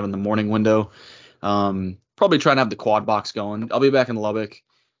kind of in the morning window. Probably trying to have the quad box going. I'll be back in Lubbock,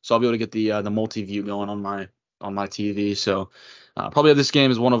 so I'll be able to get the multi-view going on my TV. So probably have this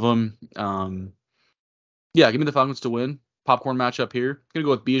game as one of them. Yeah, give me the Falcons to win. Popcorn matchup here. Gonna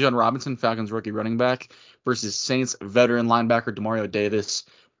go with Bijan Robinson, Falcons rookie running back, versus Saints veteran linebacker Demario Davis.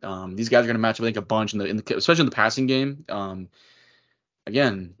 These guys are gonna match up, I think, a bunch especially in the passing game.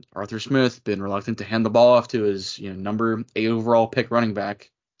 Again, Arthur Smith been reluctant to hand the ball off to his number 8 overall pick running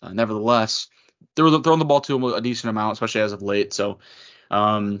back. Nevertheless, they're throwing the ball to him a decent amount, especially as of late. So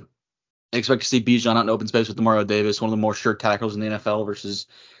I expect to see Bijan out in open space with Demario Davis, one of the more sure tackles in the NFL, versus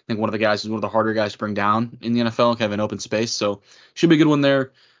I think one of the guys who's one of the harder guys to bring down in the NFL, kind of in open space. So should be a good one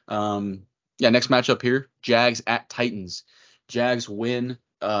there. Next matchup here, Jags at Titans. Jags win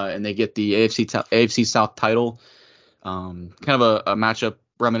and they get the AFC South title. Kind of a matchup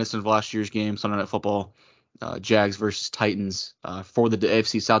reminiscent of last year's game, Sunday Night Football. Jags versus Titans for the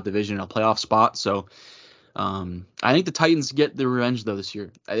AFC South division in a playoff spot. So I think the Titans get the revenge though this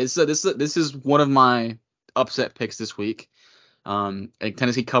year. This is one of my upset picks this week. I think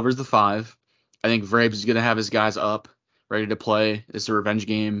Tennessee covers the 5. I think Vrabes is gonna have his guys up, ready to play. It's a revenge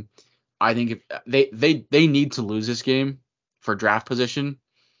game. I think if they need to lose this game for draft position.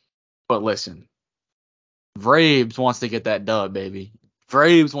 But listen, Vrabes wants to get that dub, baby.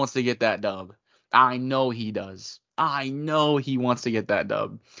 Vrabes wants to get that dub. I know he does. I know he wants to get that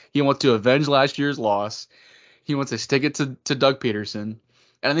dub. He wants to avenge last year's loss. He wants to stick it to Doug Peterson.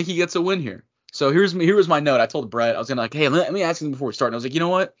 And I think he gets a win here. So here was my note. I told Brett, I was going to hey, let me ask him before we start. And I was like, you know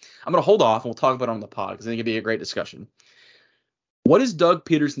what? I'm going to hold off and we'll talk about it on the pod because I think it'd be a great discussion. What does Doug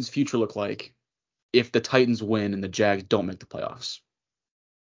Peterson's future look like if the Titans win and the Jags don't make the playoffs?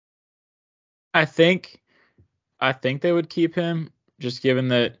 I think they would keep him, just given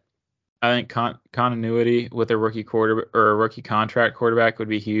that I think continuity with a rookie rookie contract quarterback would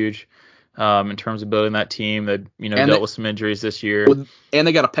be huge in terms of building that team that dealt with some injuries this year. And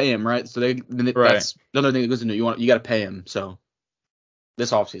they got to pay him, right? So right. That's another thing that goes into you got to pay him. So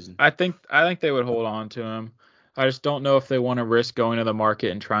this offseason. I think they would hold on to him. I just don't know if they want to risk going to the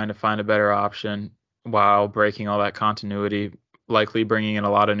market and trying to find a better option while breaking all that continuity, likely bringing in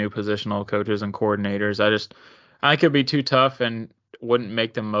a lot of new positional coaches and coordinators. I think it'd be too tough and wouldn't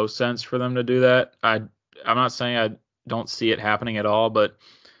make the most sense for them to do that. I'm not saying I don't see it happening at all, but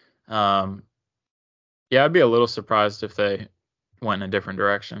um, yeah, I'd be a little surprised if they went in a different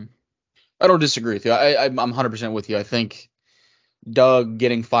direction. I don't disagree with you. I'm 100% with you. I think Doug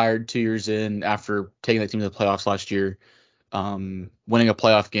getting fired 2 years in after taking the team to the playoffs last year, winning a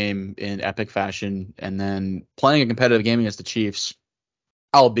playoff game in epic fashion, and then playing a competitive game against the Chiefs,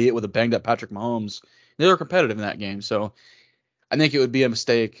 albeit with a banged up Patrick Mahomes. They were competitive in that game. So I think it would be a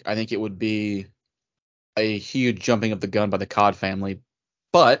mistake. I think it would be a huge jumping of the gun by the Cod family.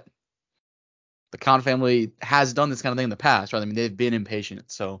 But the Cod family has done this kind of thing in the past, right? I mean, they've been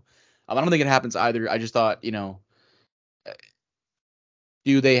impatient. So I don't think it happens either. I just thought,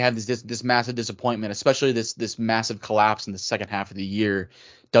 do they have this massive disappointment, especially this massive collapse in the second half of the year?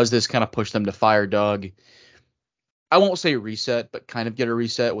 Does this kind of push them to fire Doug? I won't say reset, but kind of get a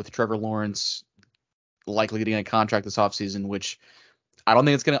reset with Trevor Lawrence likely getting a contract this offseason, which I don't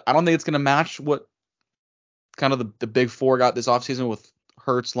think it's gonna match what kind of the big four got this offseason with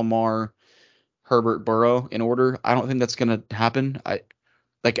Hurts, Lamar, Herbert, Burrow in order. I don't think that's gonna happen.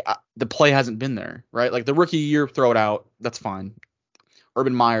 The play hasn't been there, right? Like the rookie year, throw it out. That's fine.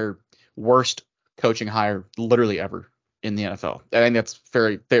 Urban Meyer, worst coaching hire literally ever in the NFL. I think that's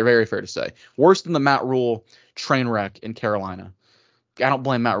very, very fair to say. Worse than the Matt Rule train wreck in Carolina. I don't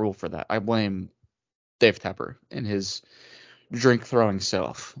blame Matt Rule for that. I blame Dave Tepper and his drink throwing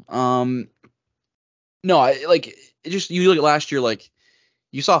self. No, you look at last year, like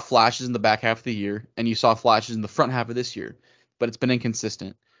you saw flashes in the back half of the year and you saw flashes in the front half of this year, but it's been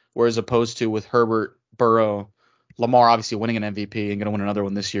inconsistent. Whereas opposed to with Herbert, Burrow, Lamar obviously winning an MVP and going to win another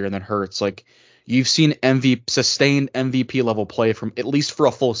one this year, and then Hurts. Like you've seen sustained MVP level play from at least for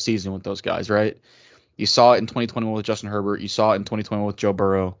a full season with those guys, right? You saw it in 2021 with Justin Herbert. You saw it in 2021 with Joe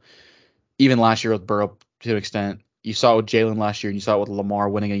Burrow. Even last year with Burrow to an extent. You saw it with Jalen last year, and you saw it with Lamar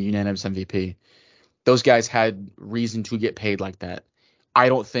winning a unanimous MVP. Those guys had reason to get paid like that. I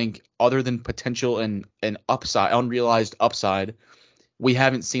don't think, other than potential and upside, unrealized upside, we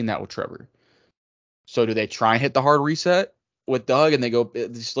haven't seen that with Trevor. So do they try and hit the hard reset with Doug and they go,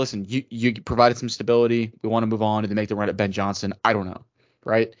 just listen, you provided some stability. We want to move on. And they make the run at Ben Johnson. I don't know.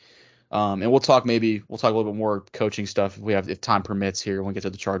 Right. And we'll talk a little bit more coaching stuff if time permits here when we get to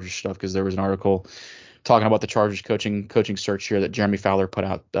the Chargers stuff, because there was an article talking about the Chargers coaching search here that Jeremy Fowler put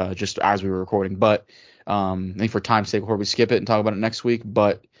out just as we were recording. But I think for time's sake, before we skip it and talk about it next week,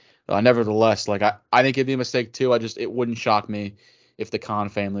 but nevertheless, like I think it'd be a mistake too. It wouldn't shock me if the Khan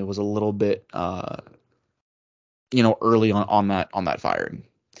family was a little bit early on that firing.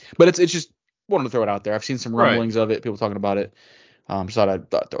 But it's just wanted to throw it out there. I've seen some rumblings of it, people talking about it. Just thought I'd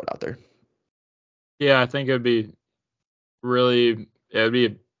throw it out there. Yeah, I think it would be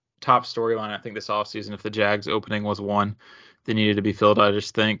a top storyline, I think, this offseason if the Jags opening was one that needed to be filled. I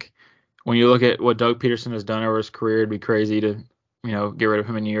just think when you look at what Doug Peterson has done over his career, it'd be crazy to, get rid of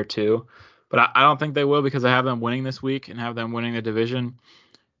him in year two. But I don't think they will, because I have them winning this week and have them winning the division.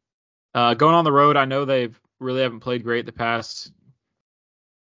 Going on the road, I know they really haven't played great the past,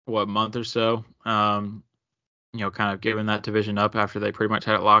 month or so. Kind of giving that division up after they pretty much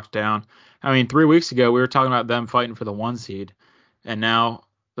had it locked down. I mean, 3 weeks ago, we were talking about them fighting for the 1 seed, and now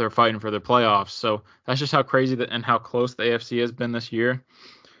they're fighting for the playoffs. So that's just how crazy and how close the AFC has been this year.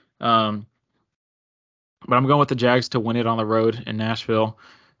 But I'm going with the Jags to win it on the road in Nashville.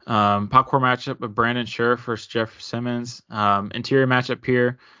 Popcorn matchup of Brandon Scherff versus Jeff Simmons. Interior matchup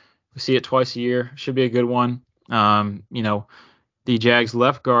here. We see it twice a year. Should be a good one. The Jags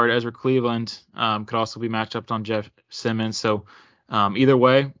left guard, Ezra Cleveland, could also be matched up on Jeff Simmons. So either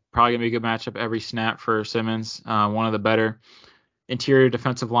way, probably going to be a good matchup every snap for Simmons. One of the better interior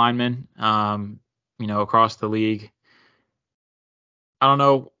defensive linemen, across the league. I don't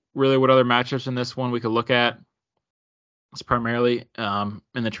know really what other matchups in this one we could look at. It's primarily in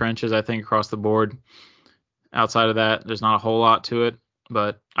the trenches, I think, across the board. Outside of that, there's not a whole lot to it.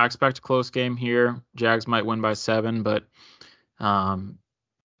 But I expect a close game here. Jags might win by 7, but yeah, I'm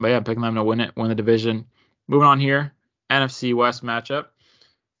picking them to win the division. Moving on here, NFC West matchup.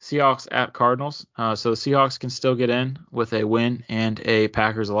 Seahawks at Cardinals. So the Seahawks can still get in with a win and a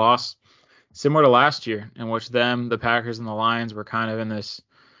Packers loss. Similar to last year, in which the Packers and the Lions were kind of in this,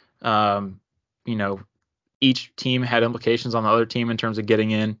 each team had implications on the other team in terms of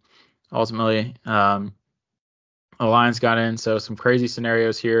getting in. Ultimately, the Lions got in, so some crazy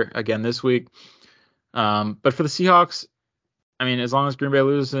scenarios here again this week. But for the Seahawks, I mean, as long as Green Bay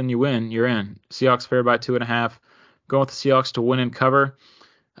loses and you win, you're in. Seahawks favored by 2.5. Going with the Seahawks to win and cover,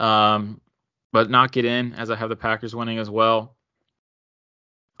 but not get in, as I have the Packers winning as well.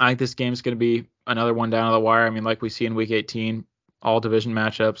 I think this game is going to be another one down to the wire. I mean, like we see in Week 18, all division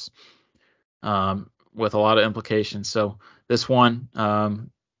matchups with a lot of implications. So this one, I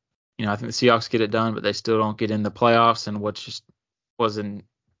think the Seahawks get it done, but they still don't get in the playoffs, and what just was an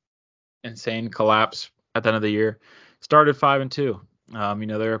insane collapse at the end of the year. Started 5-2.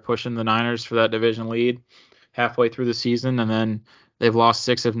 They were pushing the Niners for that division lead halfway through the season, and then they've lost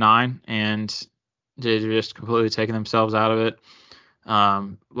 6 of 9, and they're just completely taking themselves out of it.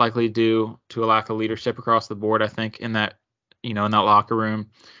 Likely due to a lack of leadership across the board, I think, in that locker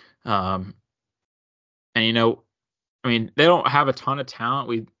room. They don't have a ton of talent.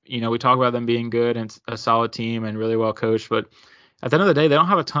 We talk about them being good and a solid team and really well coached, but at the end of the day, they don't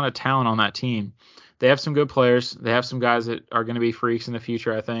have a ton of talent on that team. They have some good players. They have some guys that are going to be freaks in the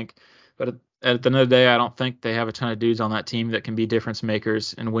future, I think. But at the end of the day, I don't think they have a ton of dudes on that team that can be difference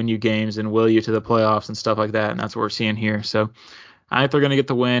makers and win you games and will you to the playoffs and stuff like that. And that's what we're seeing here. So I think they're going to get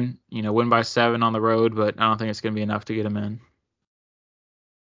the win, win by 7 on the road, but I don't think it's going to be enough to get them in.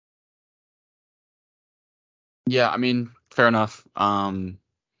 Yeah, I mean, fair enough.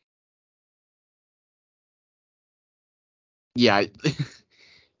 Yeah,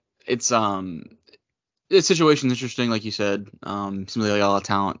 it's the situation's interesting, like you said. Seems like they got a lot of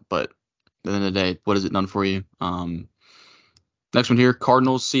talent, but at the end of the day, what has it done for you? Next one here,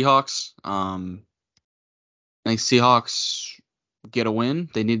 Cardinals, Seahawks. I think Seahawks get a win.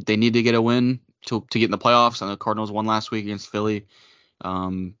 They need to get a win to get in the playoffs. I know Cardinals won last week against Philly.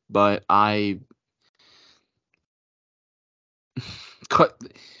 But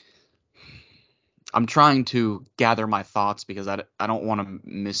I'm trying to gather my thoughts because I don't want to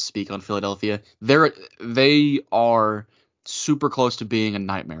misspeak on Philadelphia. They are super close to being a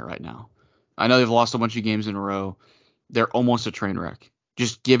nightmare right now. I know they've lost a bunch of games in a row. They're almost a train wreck.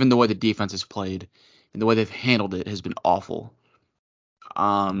 Just given the way the defense has played and the way they've handled it has been awful.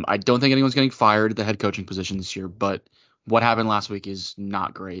 I don't think anyone's getting fired at the head coaching position this year, but what happened last week is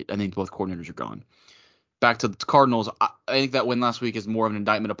not great. I think both coordinators are gone. Back to the Cardinals, I think that win last week is more of an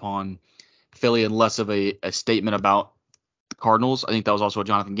indictment upon Philly and less of a statement about the Cardinals. I think that was also a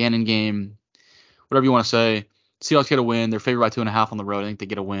Jonathan Gannon game. Whatever you want to say. Seahawks get a win. They're favored by 2.5 on the road. I think they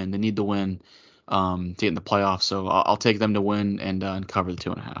get a win. They need the win to get in the playoffs. So I'll take them to win and cover the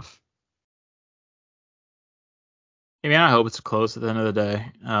 2.5. I mean, I hope it's close at the end of the day.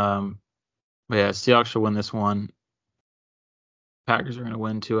 But yeah, Seahawks should win this one. Packers are going to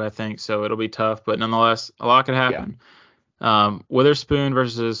win too, I think. So it'll be tough, but nonetheless, a lot could happen. Yeah. Witherspoon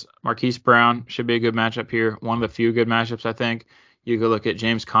versus Marquise Brown should be a good matchup here. One of the few good matchups, I think. You could look at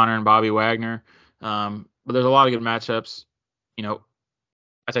James Conner and Bobby Wagner. But there's a lot of good matchups. I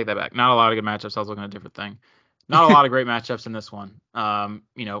take that back. Not a lot of good matchups. I was looking at a different thing. Not a lot of great matchups in this one.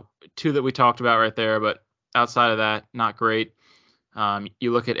 2 that we talked about right there, but outside of that, not great.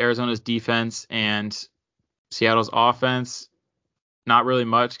 You look at Arizona's defense and Seattle's offense, not really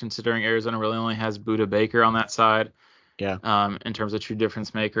much considering Arizona really only has Budda Baker on that side. Yeah. In terms of true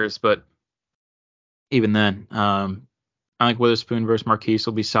difference makers, but even then, I think Witherspoon versus Marquise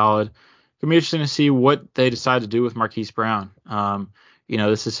will be solid. It'll be interesting to see what they decide to do with Marquise Brown.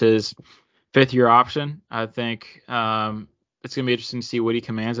 This is his 5th-year option. I think it's going to be interesting to see what he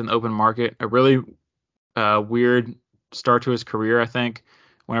commands in the open market. A really weird start to his career, I think,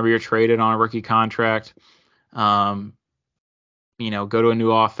 whenever you're traded on a rookie contract. Go to a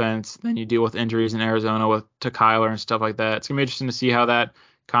new offense, then you deal with injuries in Arizona to Kyler and stuff like that. It's going to be interesting to see how that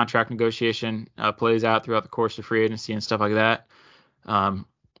contract negotiation plays out throughout the course of free agency and stuff like that.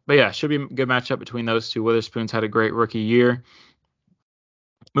 But yeah, should be a good matchup between those two. Witherspoon's had a great rookie year.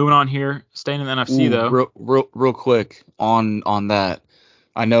 Moving on here, staying in the NFC though. Real quick on that.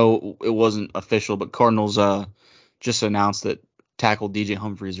 I know it wasn't official, but Cardinals just announced that tackle DJ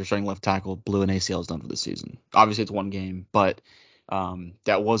Humphries, their starting left tackle, blew an ACL, is done for the season. Obviously, it's one game, but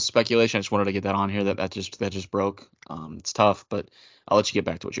that was speculation. I just wanted to get that on here. That just broke. It's tough, but I'll let you get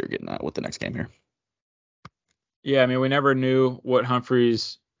back to what you were getting at with the next game here. Yeah, I mean, we never knew what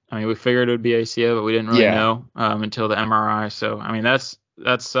Humphries. I mean, we figured it would be ACL, but we didn't really know until the MRI. So, I mean,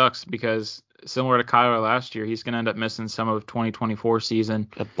 that sucks because similar to Kyler last year, he's going to end up missing some of 2024 season.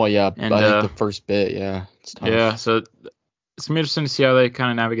 But yeah, and, I think the first bit, yeah, it's tough. Yeah, so it's going to be interesting to see how they kind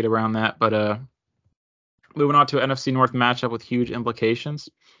of navigate around that. But moving on to an NFC North matchup with huge implications.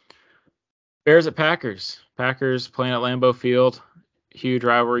 Bears at Packers. Packers playing at Lambeau Field. Huge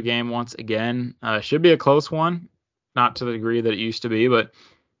rivalry game once again. Should be a close one. Not to the degree that it used to be, but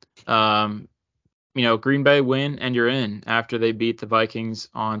Green Bay win and you're in after they beat the Vikings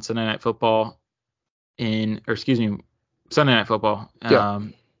on Sunday Night Football Sunday Night Football Yeah.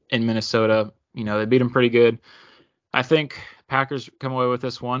 in Minnesota. They beat them pretty good. I think Packers come away with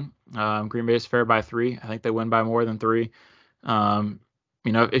this one. Green Bay is fair by 3. I think they win by more than 3. If you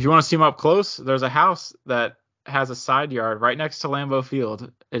want to see them up close, there's a house that has a side yard right next to Lambeau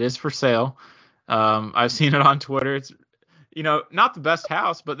Field. It is for sale. I've seen it on Twitter. It's not the best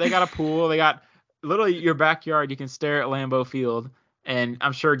house, but they got a pool. They got literally your backyard. You can stare at Lambeau Field, and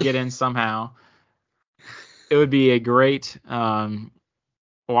I'm sure get in somehow. It would be a great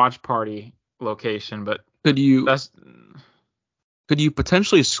watch party location, but Could you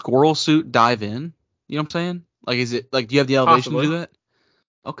potentially squirrel suit dive in? You know what I'm saying? Like, is it like, do you have the elevation possibly to do that?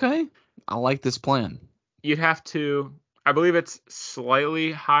 Okay, I like this plan. you'd have to. I believe it's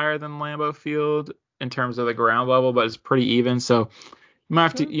slightly higher than Lambeau Field in terms of the ground level, but it's pretty even. So you might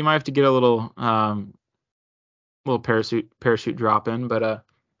have to get a little parachute drop in, but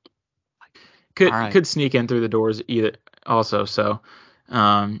could sneak in through the doors either also. So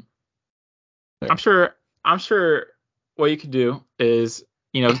I'm sure what you could do is,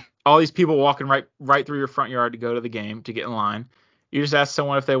 all these people walking right through your front yard to go to the game to get in line. You just ask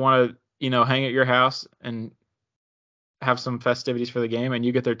someone if they want to, hang at your house and have some festivities for the game, and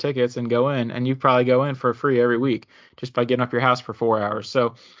you get their tickets and go in, and you probably go in for free every week just by getting up your house for 4 hours.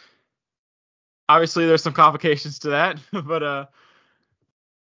 So obviously there's some complications to that, but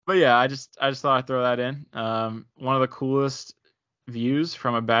yeah, I just thought I'd throw that in. One of the coolest views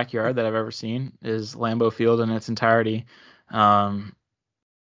from a backyard that I've ever seen is Lambeau Field in its entirety. Yeah,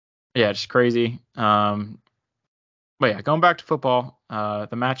 just crazy. But yeah, going back to football, the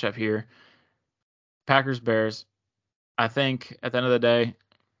matchup here, Packers Bears. I think at the end of the day,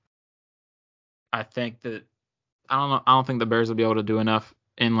 I think that I don't think the Bears will be able to do enough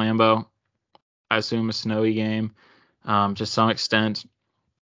in Lambeau. I assume a snowy game, to some extent,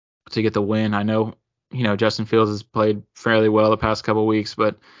 to get the win. I know, Justin Fields has played fairly well the past couple weeks,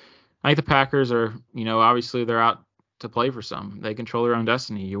 but I think the Packers are, obviously they're out to play for some. They control their own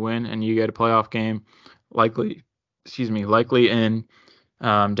destiny. You win and you get a playoff game, likely in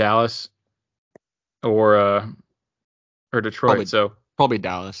Dallas or Detroit. Probably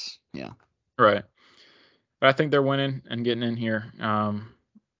Dallas. Yeah. Right. But I think they're winning and getting in here.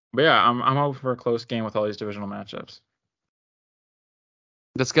 But yeah, I'm hoping for a close game with all these divisional matchups.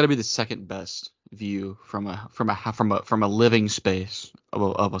 That's got to be the second best view from a living space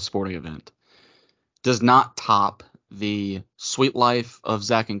of a sporting event. Does not top the Sweet Life of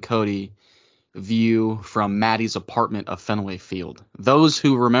Zach and Cody view from Maddie's apartment of Fenway Field. Those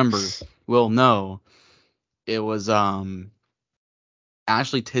who remember will know it was Ashley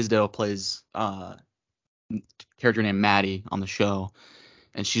Tisdale plays character named Maddie on the show,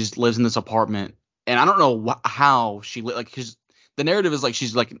 and she lives in this apartment, and I don't know how she because the narrative is like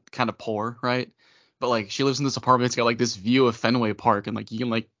she's like kind of poor, right? But like she lives in this apartment, it's got like this view of Fenway Park, and like you can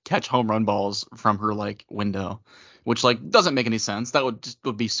like catch home run balls from her like window, which like doesn't make any sense. That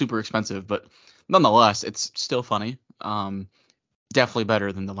would be super expensive, but nonetheless, it's still funny. Definitely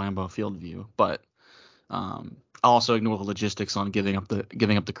better than the Lambeau Field view, but I'll also ignore the logistics on giving up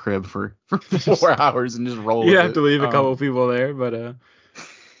the crib for 4 hours and just roll. You have to leave a couple people there, but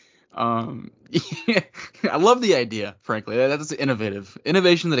yeah, I love the idea, frankly. That's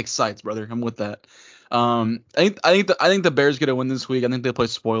innovation that excites, brother. I'm with that. I think the Bears gonna win this week. I think they play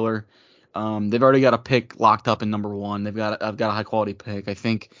spoiler. They've already got a pick locked up in number 1. I've got a high quality pick. I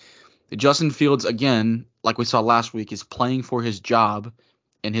think Justin Fields, again, like we saw last week, is playing for his job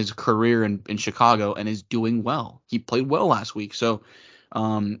and his career in Chicago and is doing well. He played well last week. So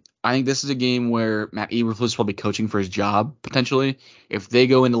I think this is a game where Matt Eberflus is probably coaching for his job, potentially. If they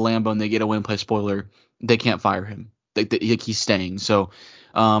go into Lambeau and they get a win, play spoiler, they can't fire him. He's staying. So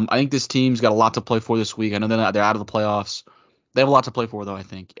I think this team's got a lot to play for this week. I know they're out of the playoffs. They have a lot to play for, though, I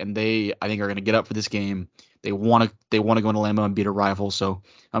think. And I think are going to get up for this game. They want to go into Lambeau and beat a rival. So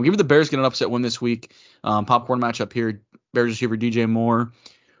I'm giving the Bears get an upset win this week. Popcorn matchup here. Bears receiver DJ Moore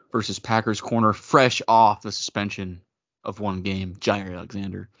versus Packers corner, fresh off the suspension of one game, Jair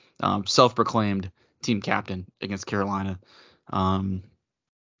Alexander, self-proclaimed team captain against Carolina. Yeah,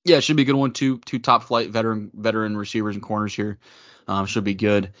 it should be a good one. Two top flight veteran receivers and corners here. Should be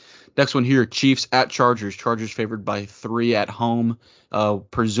good. Next one here, Chiefs at Chargers. Chargers favored by 3 at home.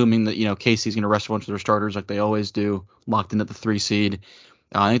 Presuming that KC's going to rest a bunch of their starters like they always do, locked in at the 3 seed.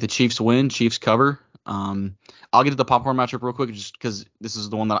 I think the Chiefs win. Chiefs cover. I'll get to the popcorn matchup real quick just because this is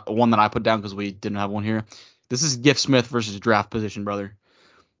the one that I put down because we didn't have one here. This is Gift Smith versus draft position, brother.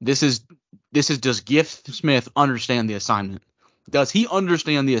 Does Gift Smith understand the assignment? Does he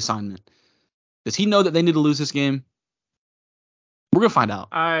understand the assignment? Does he know that they need to lose this game? We're gonna find out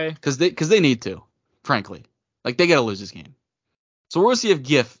because they need to, frankly. Like they gotta lose this game. So we're gonna see if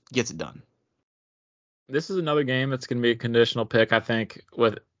GIF gets it done. This is another game that's gonna be a conditional pick, I think,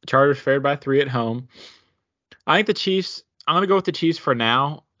 with Chargers favored by 3 at home. I think the Chiefs. I'm gonna go with the Chiefs for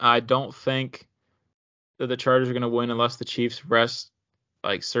now. I don't think that the Chargers are gonna win unless the Chiefs rest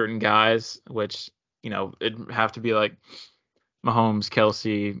like certain guys, which it'd have to be like Mahomes,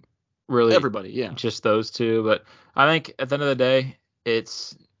 Kelsey, really Everybody, yeah. just those two. But I think at the end of the day,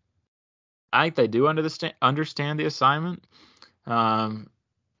 I think they do understand the assignment. I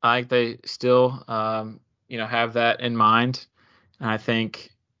think they still have that in mind. And I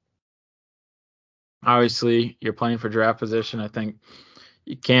think obviously you're playing for draft position. I think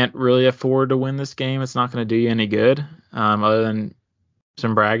you can't really afford to win this game. It's not going to do you any good, other than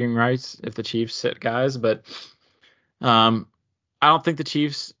some bragging rights if the Chiefs sit guys. But I don't think the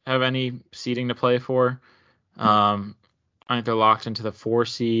Chiefs have any seeding to play for. I think they're locked into the 4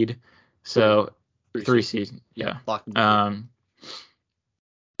 seed. So 3 seed. Yeah. It's going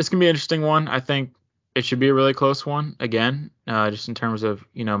to be an interesting one. I think it should be a really close one again, just in terms of,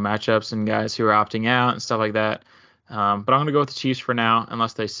 matchups and guys who are opting out and stuff like that. But I'm going to go with the Chiefs for now,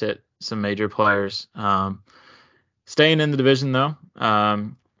 unless they sit some major players. Staying in the division, though,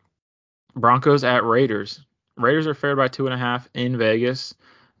 Broncos at Raiders. Raiders are favored by 2.5 in Vegas.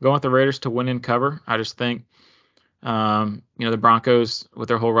 Going with the Raiders to win and cover. I just think, the Broncos with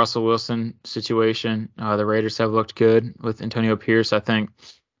their whole Russell Wilson situation, the Raiders have looked good with Antonio Pierce. I think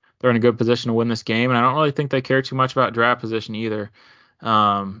they're in a good position to win this game, and I don't really think they care too much about draft position either. So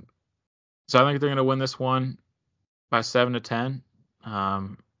I think they're going to win this one by 7-10.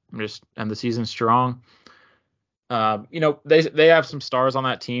 Just end the season strong. They have some stars on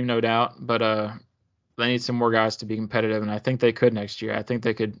that team, no doubt, but they need some more guys to be competitive, and I think they could next year. I think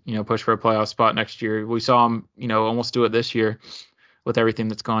they could, push for a playoff spot next year. We saw them, almost do it this year with everything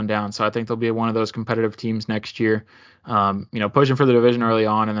that's gone down. So I think they'll be one of those competitive teams next year, pushing for the division early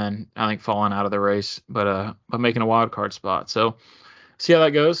on, and then I think falling out of the race, but making a wild card spot. So see how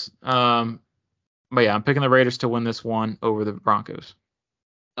that goes. But yeah, I'm picking the Raiders to win this one over the Broncos.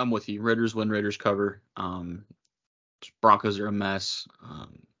 I'm with you. Raiders win, Raiders cover. Broncos are a mess.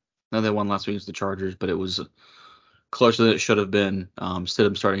 Now they won last week against the Chargers, but it was closer than it should have been.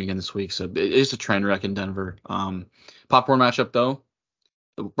 Stidham starting again this week, so it's a train wreck in Denver. Popcorn matchup though,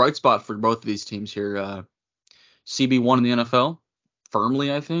 the bright spot for both of these teams here. CB1 in the NFL,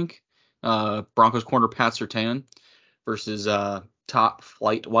 firmly I think. Broncos corner Pat Surtain versus top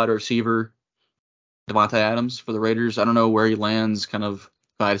flight wide receiver Devontae Adams for the Raiders. I don't know where he lands. Kind of,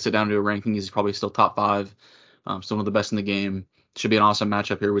 if I had to sit down and do a ranking, he's probably still top 5. Still one of the best in the game. Should be an awesome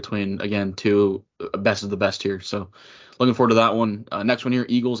matchup here between, again, two best of the best here. So looking forward to that one. Next one here,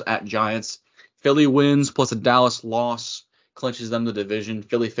 Eagles at Giants. Philly wins plus a Dallas loss clinches them the division.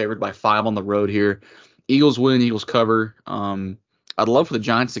 Philly favored by 5 on the road here. Eagles win, Eagles cover. I'd love for the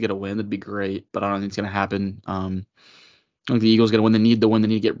Giants to get a win. That'd be great, but I don't think it's going to happen. I think the Eagles going to win. They need the win. They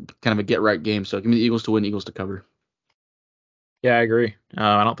need to get kind of a get-right game. So give me the Eagles to win, Eagles to cover. Yeah, I agree.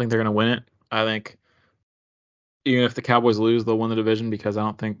 I don't think they're going to win it. I think even if the Cowboys lose, they'll win the division because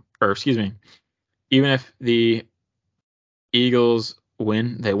even if the Eagles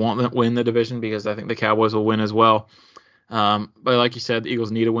win, they won't win the division because I think the Cowboys will win as well. But like you said, the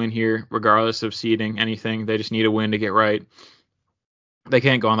Eagles need a win here, regardless of seeding anything. They just need a win to get right. They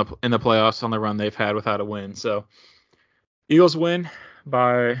can't go in the playoffs on the run they've had without a win. So Eagles win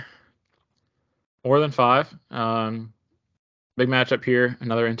by more than 5. Big matchup here,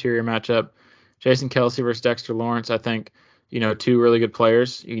 another interior matchup. Jason Kelsey versus Dexter Lawrence. I think, 2 really good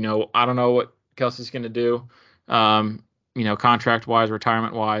players. I don't know what Kelsey's going to do, contract-wise,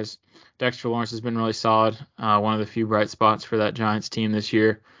 retirement-wise. Dexter Lawrence has been really solid. One of the few bright spots for that Giants team this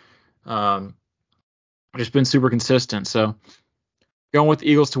year. Just been super consistent. So going with the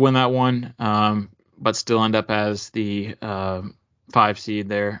Eagles to win that one, but still end up as the 5 seed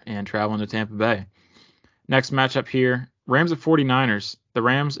there and traveling to Tampa Bay. Next matchup here, Rams at 49ers. The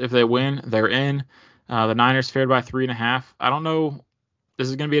Rams, if they win, they're in. The Niners favored by 3.5. I don't know. This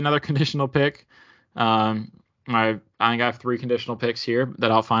is going to be another conditional pick. I think I have 3 conditional picks here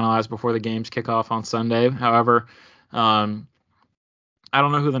that I'll finalize before the games kick off on Sunday. However, I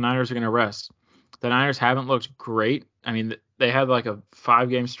don't know who the Niners are going to rest. The Niners haven't looked great. I mean, they had like a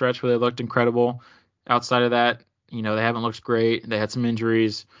 5-game stretch where they looked incredible. Outside of that, they haven't looked great. They had some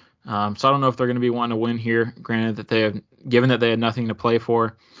injuries. So I don't know if they're going to be wanting to win here, granted that given that they had nothing to play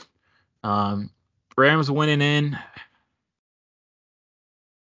for. Rams winning in.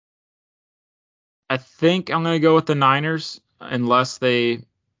 I think I'm going to go with the Niners unless they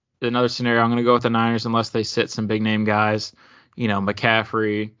another scenario, I'm going to go with the Niners unless they sit some big name guys,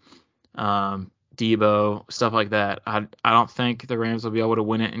 McCaffrey, Debo, stuff like that. I don't think the Rams will be able to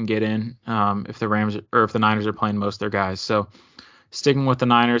win it and get in if the Niners are playing most of their guys. So sticking with the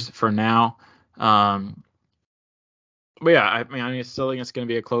Niners for now. But yeah, I still think it's going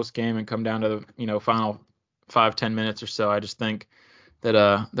to be a close game and come down to the final 5-10 minutes or so. I just think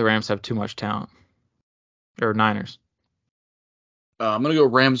that the Rams have too much talent, or Niners. I'm gonna go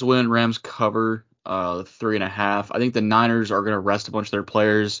Rams win, Rams cover 3.5. I think the Niners are gonna rest a bunch of their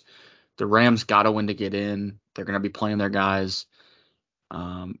players. The Rams gotta win to get in. They're gonna be playing their guys.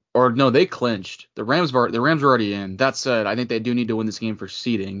 Or no, they clinched. The Rams were already in. That said, I think they do need to win this game for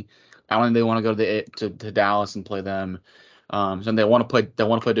seeding. I don't think they want to go to Dallas and play them. So they want to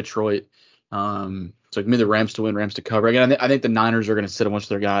play Detroit. So give me the Rams to win, Rams to cover. Again, I think the Niners are going to sit a bunch of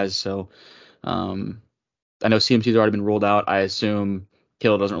their guys. So I know CMC's already been ruled out. I assume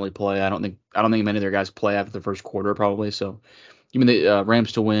Kittle doesn't really play. I don't think many of their guys play after the first quarter probably. So give me the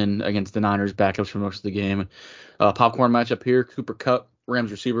Rams to win against the Niners backups for most of the game. Popcorn matchup here: Cooper Kupp,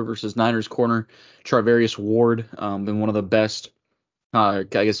 Rams receiver versus Niners corner Charvarius Ward. Been one of the best, I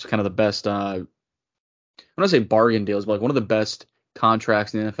guess kind of the best. I want to say bargain deals, but like one of the best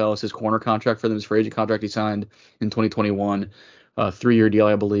contracts in the NFL is his corner contract for them. His free agent contract he signed in 2021. 3-year deal,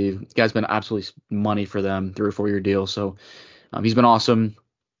 I believe. The guy's been absolutely money for them, 3 or 4 year deal. So he's been awesome.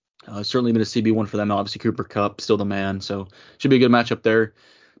 Certainly been a CB1 for them. Obviously, Cooper Kupp, still the man. So should be a good matchup there.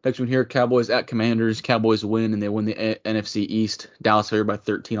 Next one here, Cowboys at Commanders. Cowboys win, and they win the NFC East. Dallas favored by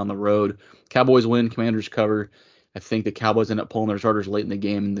 13 on the road. Cowboys win, Commanders cover. I think the Cowboys end up pulling their starters late in the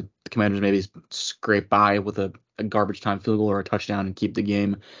game, and the Commanders maybe scrape by with a garbage time field goal or a touchdown and keep the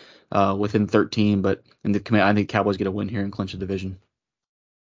game within 13. But I think Cowboys get a win here and clinch the division.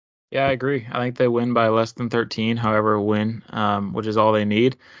 Yeah, I agree. I think they win by less than 13, however, a win, which is all they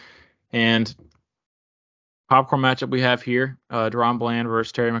need. And popcorn matchup we have here, Deron Bland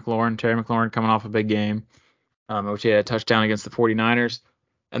versus Terry McLaurin. Terry McLaurin coming off a big game, which he had a touchdown against the 49ers.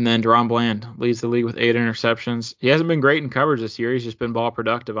 And then Deron Bland leads the league with 8 interceptions. He hasn't been great in coverage this year. He's just been ball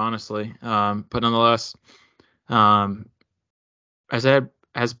productive, honestly. But nonetheless, has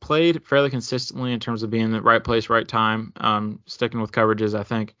played fairly consistently in terms of being in the right place, right time, sticking with coverages, I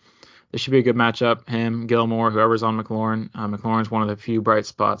think. This should be a good matchup. Him, Gilmore, whoever's on McLaurin. McLaurin's one of the few bright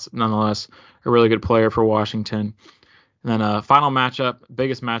spots. Nonetheless, a really good player for Washington. And then final matchup,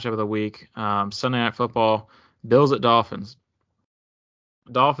 biggest matchup of the week, Sunday Night Football, Bills at Dolphins.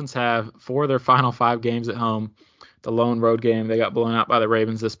 Dolphins have 4 of their final 5 games at home. The lone road game, they got blown out by the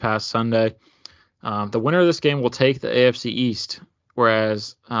Ravens this past Sunday. The winner of this game will take the AFC East,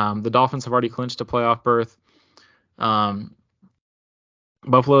 whereas the Dolphins have already clinched a playoff berth.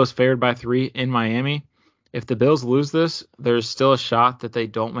 Buffalo is favored by 3 in Miami. If the Bills lose this, there's still a shot that they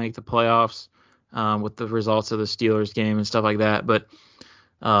don't make the playoffs with the results of the Steelers game and stuff like that. But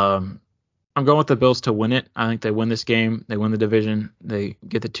I'm going with the Bills to win it. I think they win this game. They win the division. They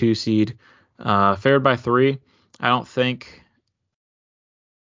get the 2 seed. Favored by 3. I don't think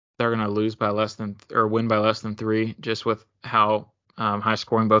they're going to win by less than 3, just with how high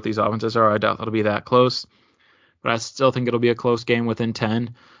scoring both these offenses are. I doubt it'll be that close. But I still think it'll be a close game within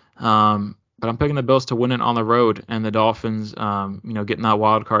 10. But I'm picking the Bills to win it on the road, and the Dolphins, getting that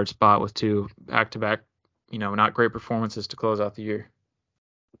wild card spot with 2 back-to-back, not great performances to close out the year.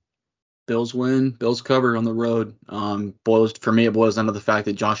 Bills win, Bills cover on the road. For me, it boils down to the fact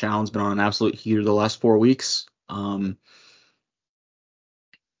that Josh Allen's been on an absolute heater the last 4 weeks. I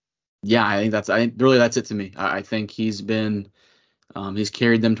think that's it to me. I think he's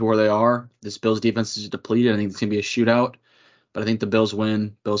carried them to where they are. This Bills defense is depleted. I think it's going to be a shootout, but I think the Bills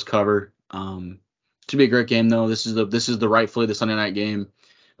win, Bills cover. Should be a great game though. This is the rightfully the Sunday night game.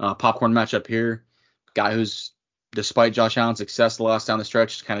 Popcorn matchup here. Guy who's, despite Josh Allen's success the last down the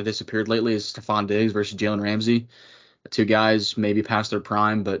stretch, kind of disappeared lately is Stephon Diggs versus Jalen Ramsey. The 2 guys maybe past their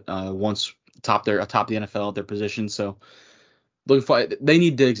prime, but once atop the NFL at their position. So they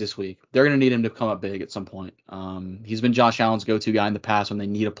need Diggs this week. They're going to need him to come up big at some point. He's been Josh Allen's go-to guy in the past when they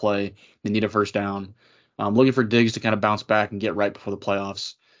need a play, they need a first down. Looking for Diggs to kind of bounce back and get right before the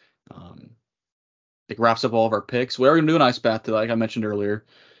playoffs. It wraps up all of our picks. We are going to do an ice bath, like I mentioned earlier.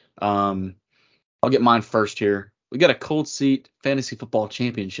 I'll get mine first here. We got a cold seat fantasy football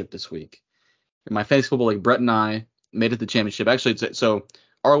championship this week. In my fantasy football league, Brett and I made it the championship. Actually, so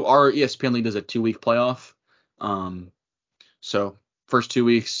our ESPN league does a 2-week playoff. So first 2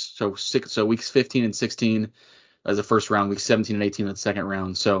 weeks, so weeks 15 and 16 as the first round, weeks 17 and 18 as the second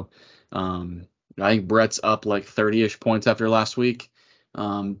round. So I think Brett's up like 30-ish points after last week.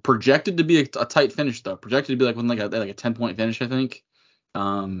 Projected to be a tight finish though. Projected to be like a 10-point finish, I think.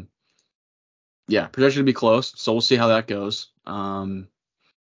 Yeah, projection to be close, so we'll see how that goes. Don't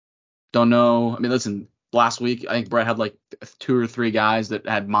know. I mean, listen, last week I think Brett had like 2 or 3 guys that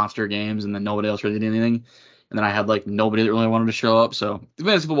had monster games, and then nobody else really did anything. And then I had like nobody that really wanted to show up. So the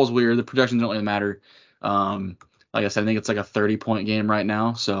fantasy football's weird. The projections don't really matter. Like I said, I think it's like a 30-point game right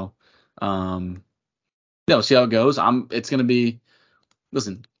now. So see how it goes. It's gonna be.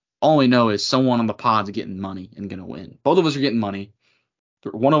 Listen, all we know is someone on the pod's getting money and gonna win. Both of us are getting money.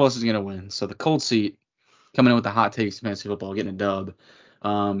 One of us is gonna win. So the cold seat coming in with the hot takes in fantasy football, getting a dub.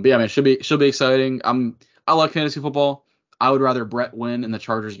 But yeah, man, should be exciting. I like fantasy football. I would rather Brett win and the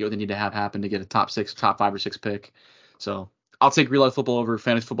Chargers get what they need to have happen to get a top 5 or 6 pick. So I'll take real life football over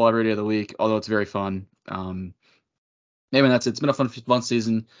fantasy football every day of the week, although it's very fun. Yeah, man, that's it. It's been a fun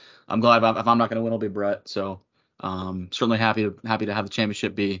season. I'm glad if I'm not going to win, it'll be Brett. So certainly happy to have the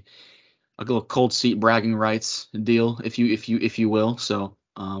championship be a little cold seat bragging rights deal, if you will. So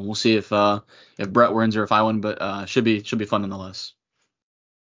we'll see if Brett wins or if I win, but should be fun nonetheless.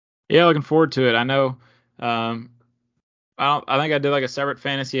 Yeah, looking forward to it. I know. I think I did like a separate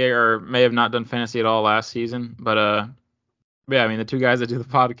fantasy, or may have not done fantasy at all last season, but yeah, I mean the 2 guys that do the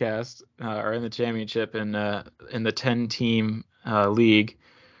podcast are in the championship in the 10-team league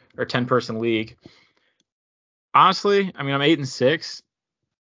or 10-person league. Honestly, I mean I'm 8-6.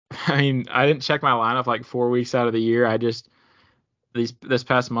 I mean I didn't check my lineup like 4 weeks out of the year. I just this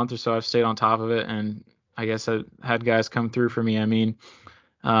past month or so I've stayed on top of it, and I guess I had guys come through for me. I mean,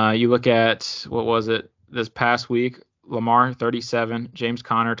 you look at what was it this past week? Lamar 37, James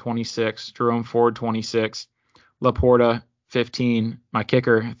Conner 26, Jerome Ford 26, Laporta 15, my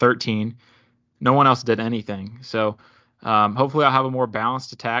kicker 13. No one else did anything. So hopefully I'll have a more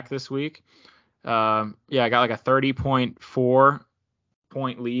balanced attack this week. Yeah, I got like a 30.4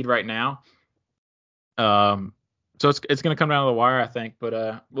 point lead right now. So it's going to come down to the wire, I think. But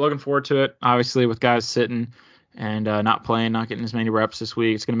we're looking forward to it. Obviously, with guys sitting and not playing, not getting as many reps this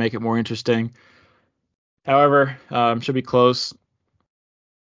week, it's going to make it more interesting. However, should be close.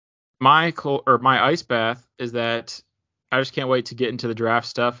 My ice bath is that I just can't wait to get into the draft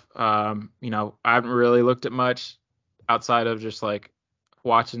stuff. I haven't really looked at much outside of just like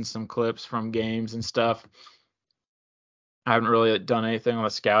watching some clips from games and stuff. I haven't really done anything on the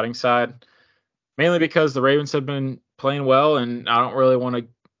scouting side, mainly because the Ravens have been playing well, and I don't really want to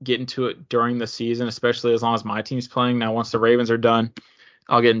get into it during the season, especially as long as my team's playing. Now, once the Ravens are done,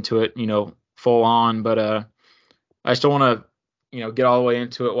 I'll get into it, full on. But I still want to, get all the way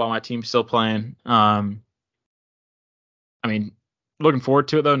into it while my team's still playing. I mean, looking forward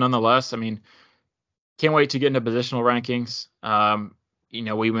to it though, nonetheless. I mean, can't wait to get into positional rankings.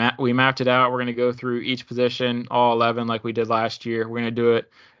 We mapped it out. We're going to go through each position, all 11, like we did last year. We're going to do it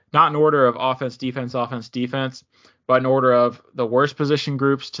not in order of offense, defense, but in order of the worst position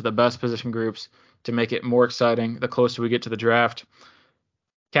groups to the best position groups to make it more exciting the closer we get to the draft.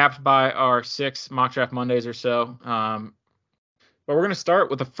 Capped by our 6 mock draft Mondays or so. But we're going to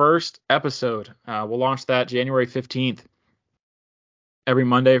start with the first episode. We'll launch that January 15th. Every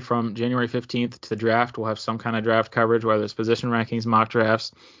Monday from January 15th to the draft, we'll have some kind of draft coverage, whether it's position rankings, mock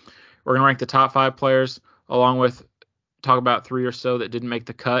drafts. We're going to rank the top 5 players, along with talk about 3 or so that didn't make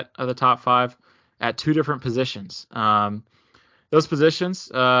the cut of the top 5 at 2 different positions. Those positions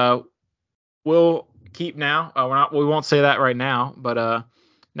we'll keep now. We won't say that right now, but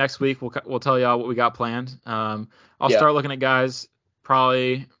next week we'll tell y'all what we got planned. I'll start looking at guys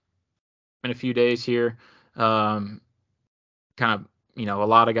probably in a few days here. Kind of, a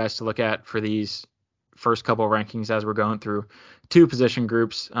lot of guys to look at for these first couple of rankings as we're going through 2 position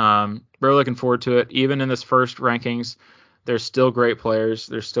groups. We're looking forward to it. Even in this first rankings, there's still great players.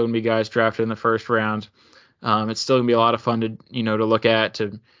 There's still going to be guys drafted in the first round. It's still going to be a lot of fun to look at,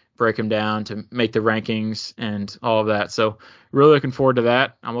 to break them down, to make the rankings and all of that. So really looking forward to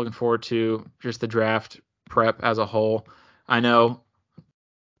that. I'm looking forward to just the draft prep as a whole. I know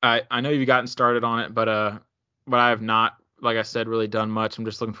you've gotten started on it, but I have not, like I said, really done much. I'm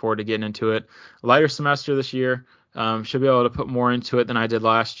just looking forward to getting into it. A lighter semester this year. Should be able to put more into it than I did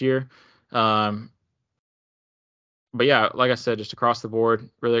last year. But yeah, like I said, just across the board,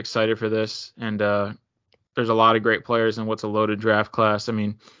 really excited for this. And there's a lot of great players in what's a loaded draft class. I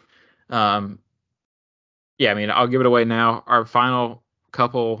mean, I'll give it away now. Our final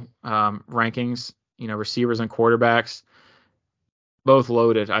couple rankings, receivers and quarterbacks, both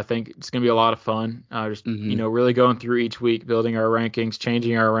loaded. I think it's going to be a lot of fun. Really going through each week, building our rankings,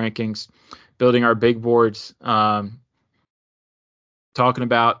 changing our rankings, building our big boards, talking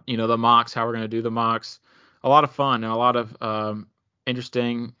about, the mocks, how we're going to do the mocks. A lot of fun and a lot of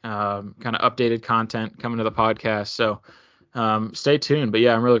interesting kind of updated content coming to the podcast. So Stay tuned. But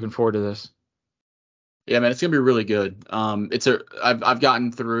yeah, I'm really looking forward to this. Yeah, man, it's gonna be really good. I've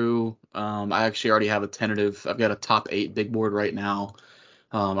gotten through. I actually already have a tentative. I've got a top 8 big board right now.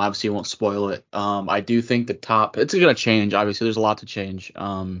 Obviously, I won't spoil it. I do think the top. It's gonna change. Obviously, there's a lot to change.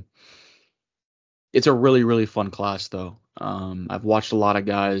 It's a really, really fun class, though. I've watched a lot of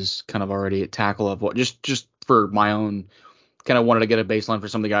guys kind of already at tackle of what just for my own kind of wanted to get a baseline for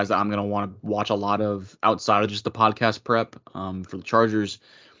some of the guys that I'm gonna want to watch a lot of outside of just the podcast prep. For the Chargers,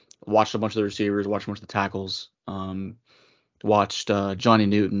 watched a bunch of the receivers, watched a bunch of the tackles. Watched Johnny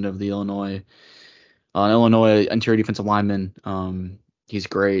Newton of the Illinois interior defensive lineman. He's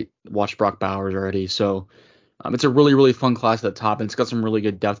great. Watched Brock Bowers already. So it's a really, really fun class at the top, and it's got some really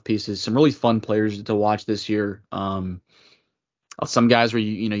good depth pieces, some really fun players to watch this year. Some guys where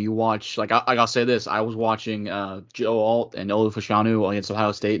you watch, like I'll say this, I was watching Joe Alt and Olu Fashanu against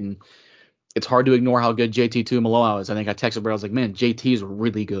Ohio State, and it's hard to ignore how good JT Tuimoloau is. I think I texted Brad, I was like, man, JT is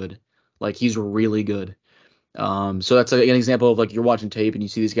really good. Like, he's really good. So that's an example of, like, you're watching tape and you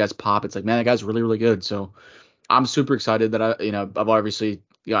see these guys pop. It's like, man, that guy's really, really good. So I'm super excited that I've obviously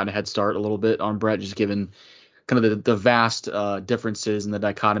gotten a head start a little bit on Brett, just given kind of the vast differences in the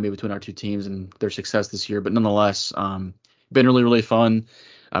dichotomy between our two teams and their success this year. But nonetheless, been really, really fun.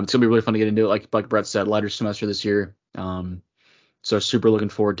 It's gonna be really fun to get into it. Like Brett said, lighter semester this year. So super looking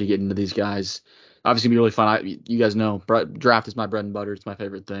forward to getting into these guys. Obviously, it'll be really fun. You guys know, draft is my bread and butter. It's my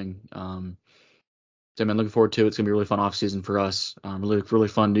favorite thing. So, man, looking forward to it. It's going to be a really fun off season for us. Really, really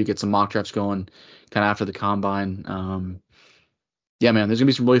fun to get some mock drafts going kind of after the combine. Yeah, man, there's going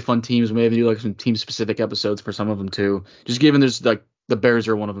to be some really fun teams. Maybe do like some team specific episodes for some of them too. Just given there's like the Bears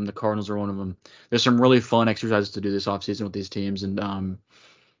are one of them, the Cardinals are one of them. There's some really fun exercises to do this off season with these teams. And I'm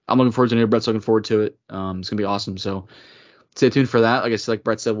looking forward to it. Brett's looking forward to it. It's going to be awesome. So stay tuned for that. Like I said, like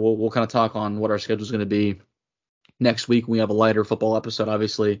Brett said, we'll kind of talk on what our schedule is going to be next week. We have a lighter football episode,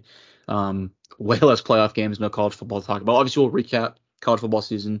 obviously. Way less playoff games, no college football to talk about. Obviously, we'll recap college football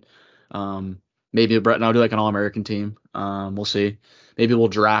season. Maybe Brett and I'll do like an All-American team. We'll see. Maybe we'll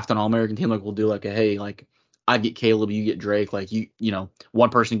draft an All-American team. Like, we'll do like like I get Caleb, you get Drake. Like, you know, one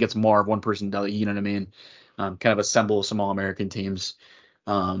person gets Marv, one person does. You know what I mean? Kind of assemble some All-American teams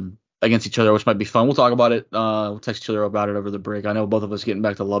against each other, which might be fun. We'll talk about it. We'll text each other about it over the break. I know both of us getting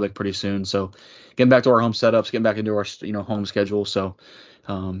back to Lubbock pretty soon, so getting back to our home setups, getting back into our home schedule. So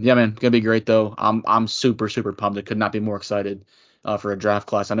yeah, man, gonna be great though. I'm super, super pumped. I could not be more excited for a draft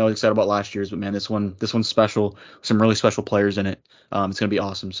class. I know I was excited about last year's, but man, this one's special. Some really special players in it. It's gonna be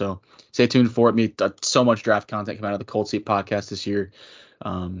awesome. So stay tuned for it. So much draft content come out of the Cold Seat podcast this year.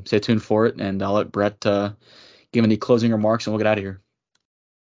 Stay tuned for it, and I'll let Brett give any closing remarks, and we'll get out of here.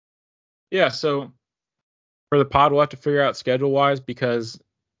 Yeah, so for the pod, we'll have to figure out schedule-wise because,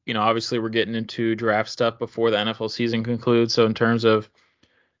 obviously we're getting into draft stuff before the NFL season concludes. So in terms of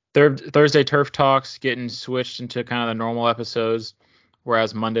Thursday Turf Talks getting switched into kind of the normal episodes,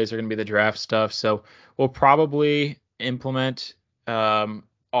 whereas Mondays are going to be the draft stuff. So we'll probably implement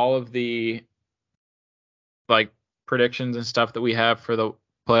all of the predictions and stuff that we have for the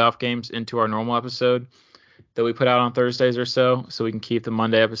playoff games into our normal episode that we put out on Thursdays or so we can keep the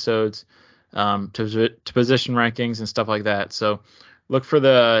Monday episodes to position rankings and stuff like that. So look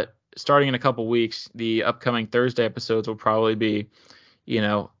for starting in a couple weeks, the upcoming Thursday episodes will probably be,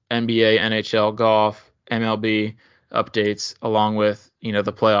 NBA, NHL, golf, MLB updates along with,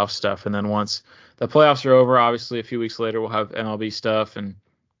 the playoff stuff. And then once the playoffs are over, obviously a few weeks later, we'll have MLB stuff and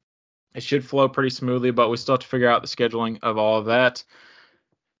it should flow pretty smoothly, but we still have to figure out the scheduling of all of that.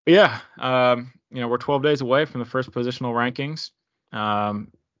 But yeah, we're 12 days away from the first positional rankings.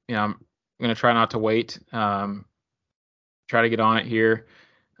 I'm going to try not to wait. Try to get on it here.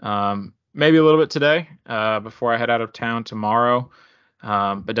 Maybe a little bit today before I head out of town tomorrow.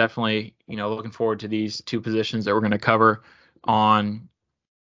 But definitely, looking forward to these two positions that we're going to cover on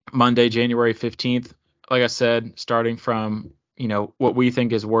Monday, January 15th. Like I said, starting from, what we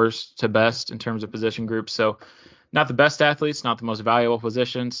think is worst to best in terms of position groups. So not the best athletes, not the most valuable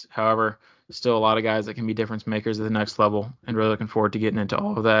positions. However, still a lot of guys that can be difference makers at the next level, and really looking forward to getting into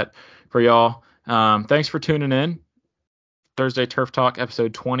all of that for y'all. Thanks for tuning in. Thursday Turf Talk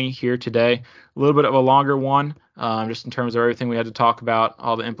episode 20 here today. A little bit of a longer one, just in terms of everything we had to talk about,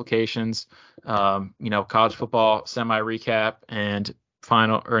 all the implications, college football semi recap and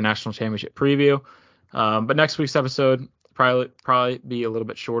final or national championship preview. But next week's episode probably be a little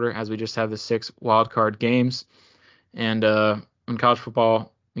bit shorter as we just have the 6 wildcard games and college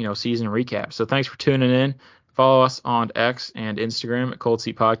football, season recap. So thanks for tuning in. Follow us on X and Instagram at Cold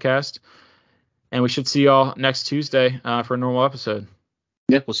Seat Podcast. And we should see y'all next Tuesday for a normal episode.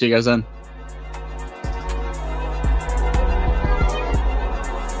 Yeah, we'll see you guys then.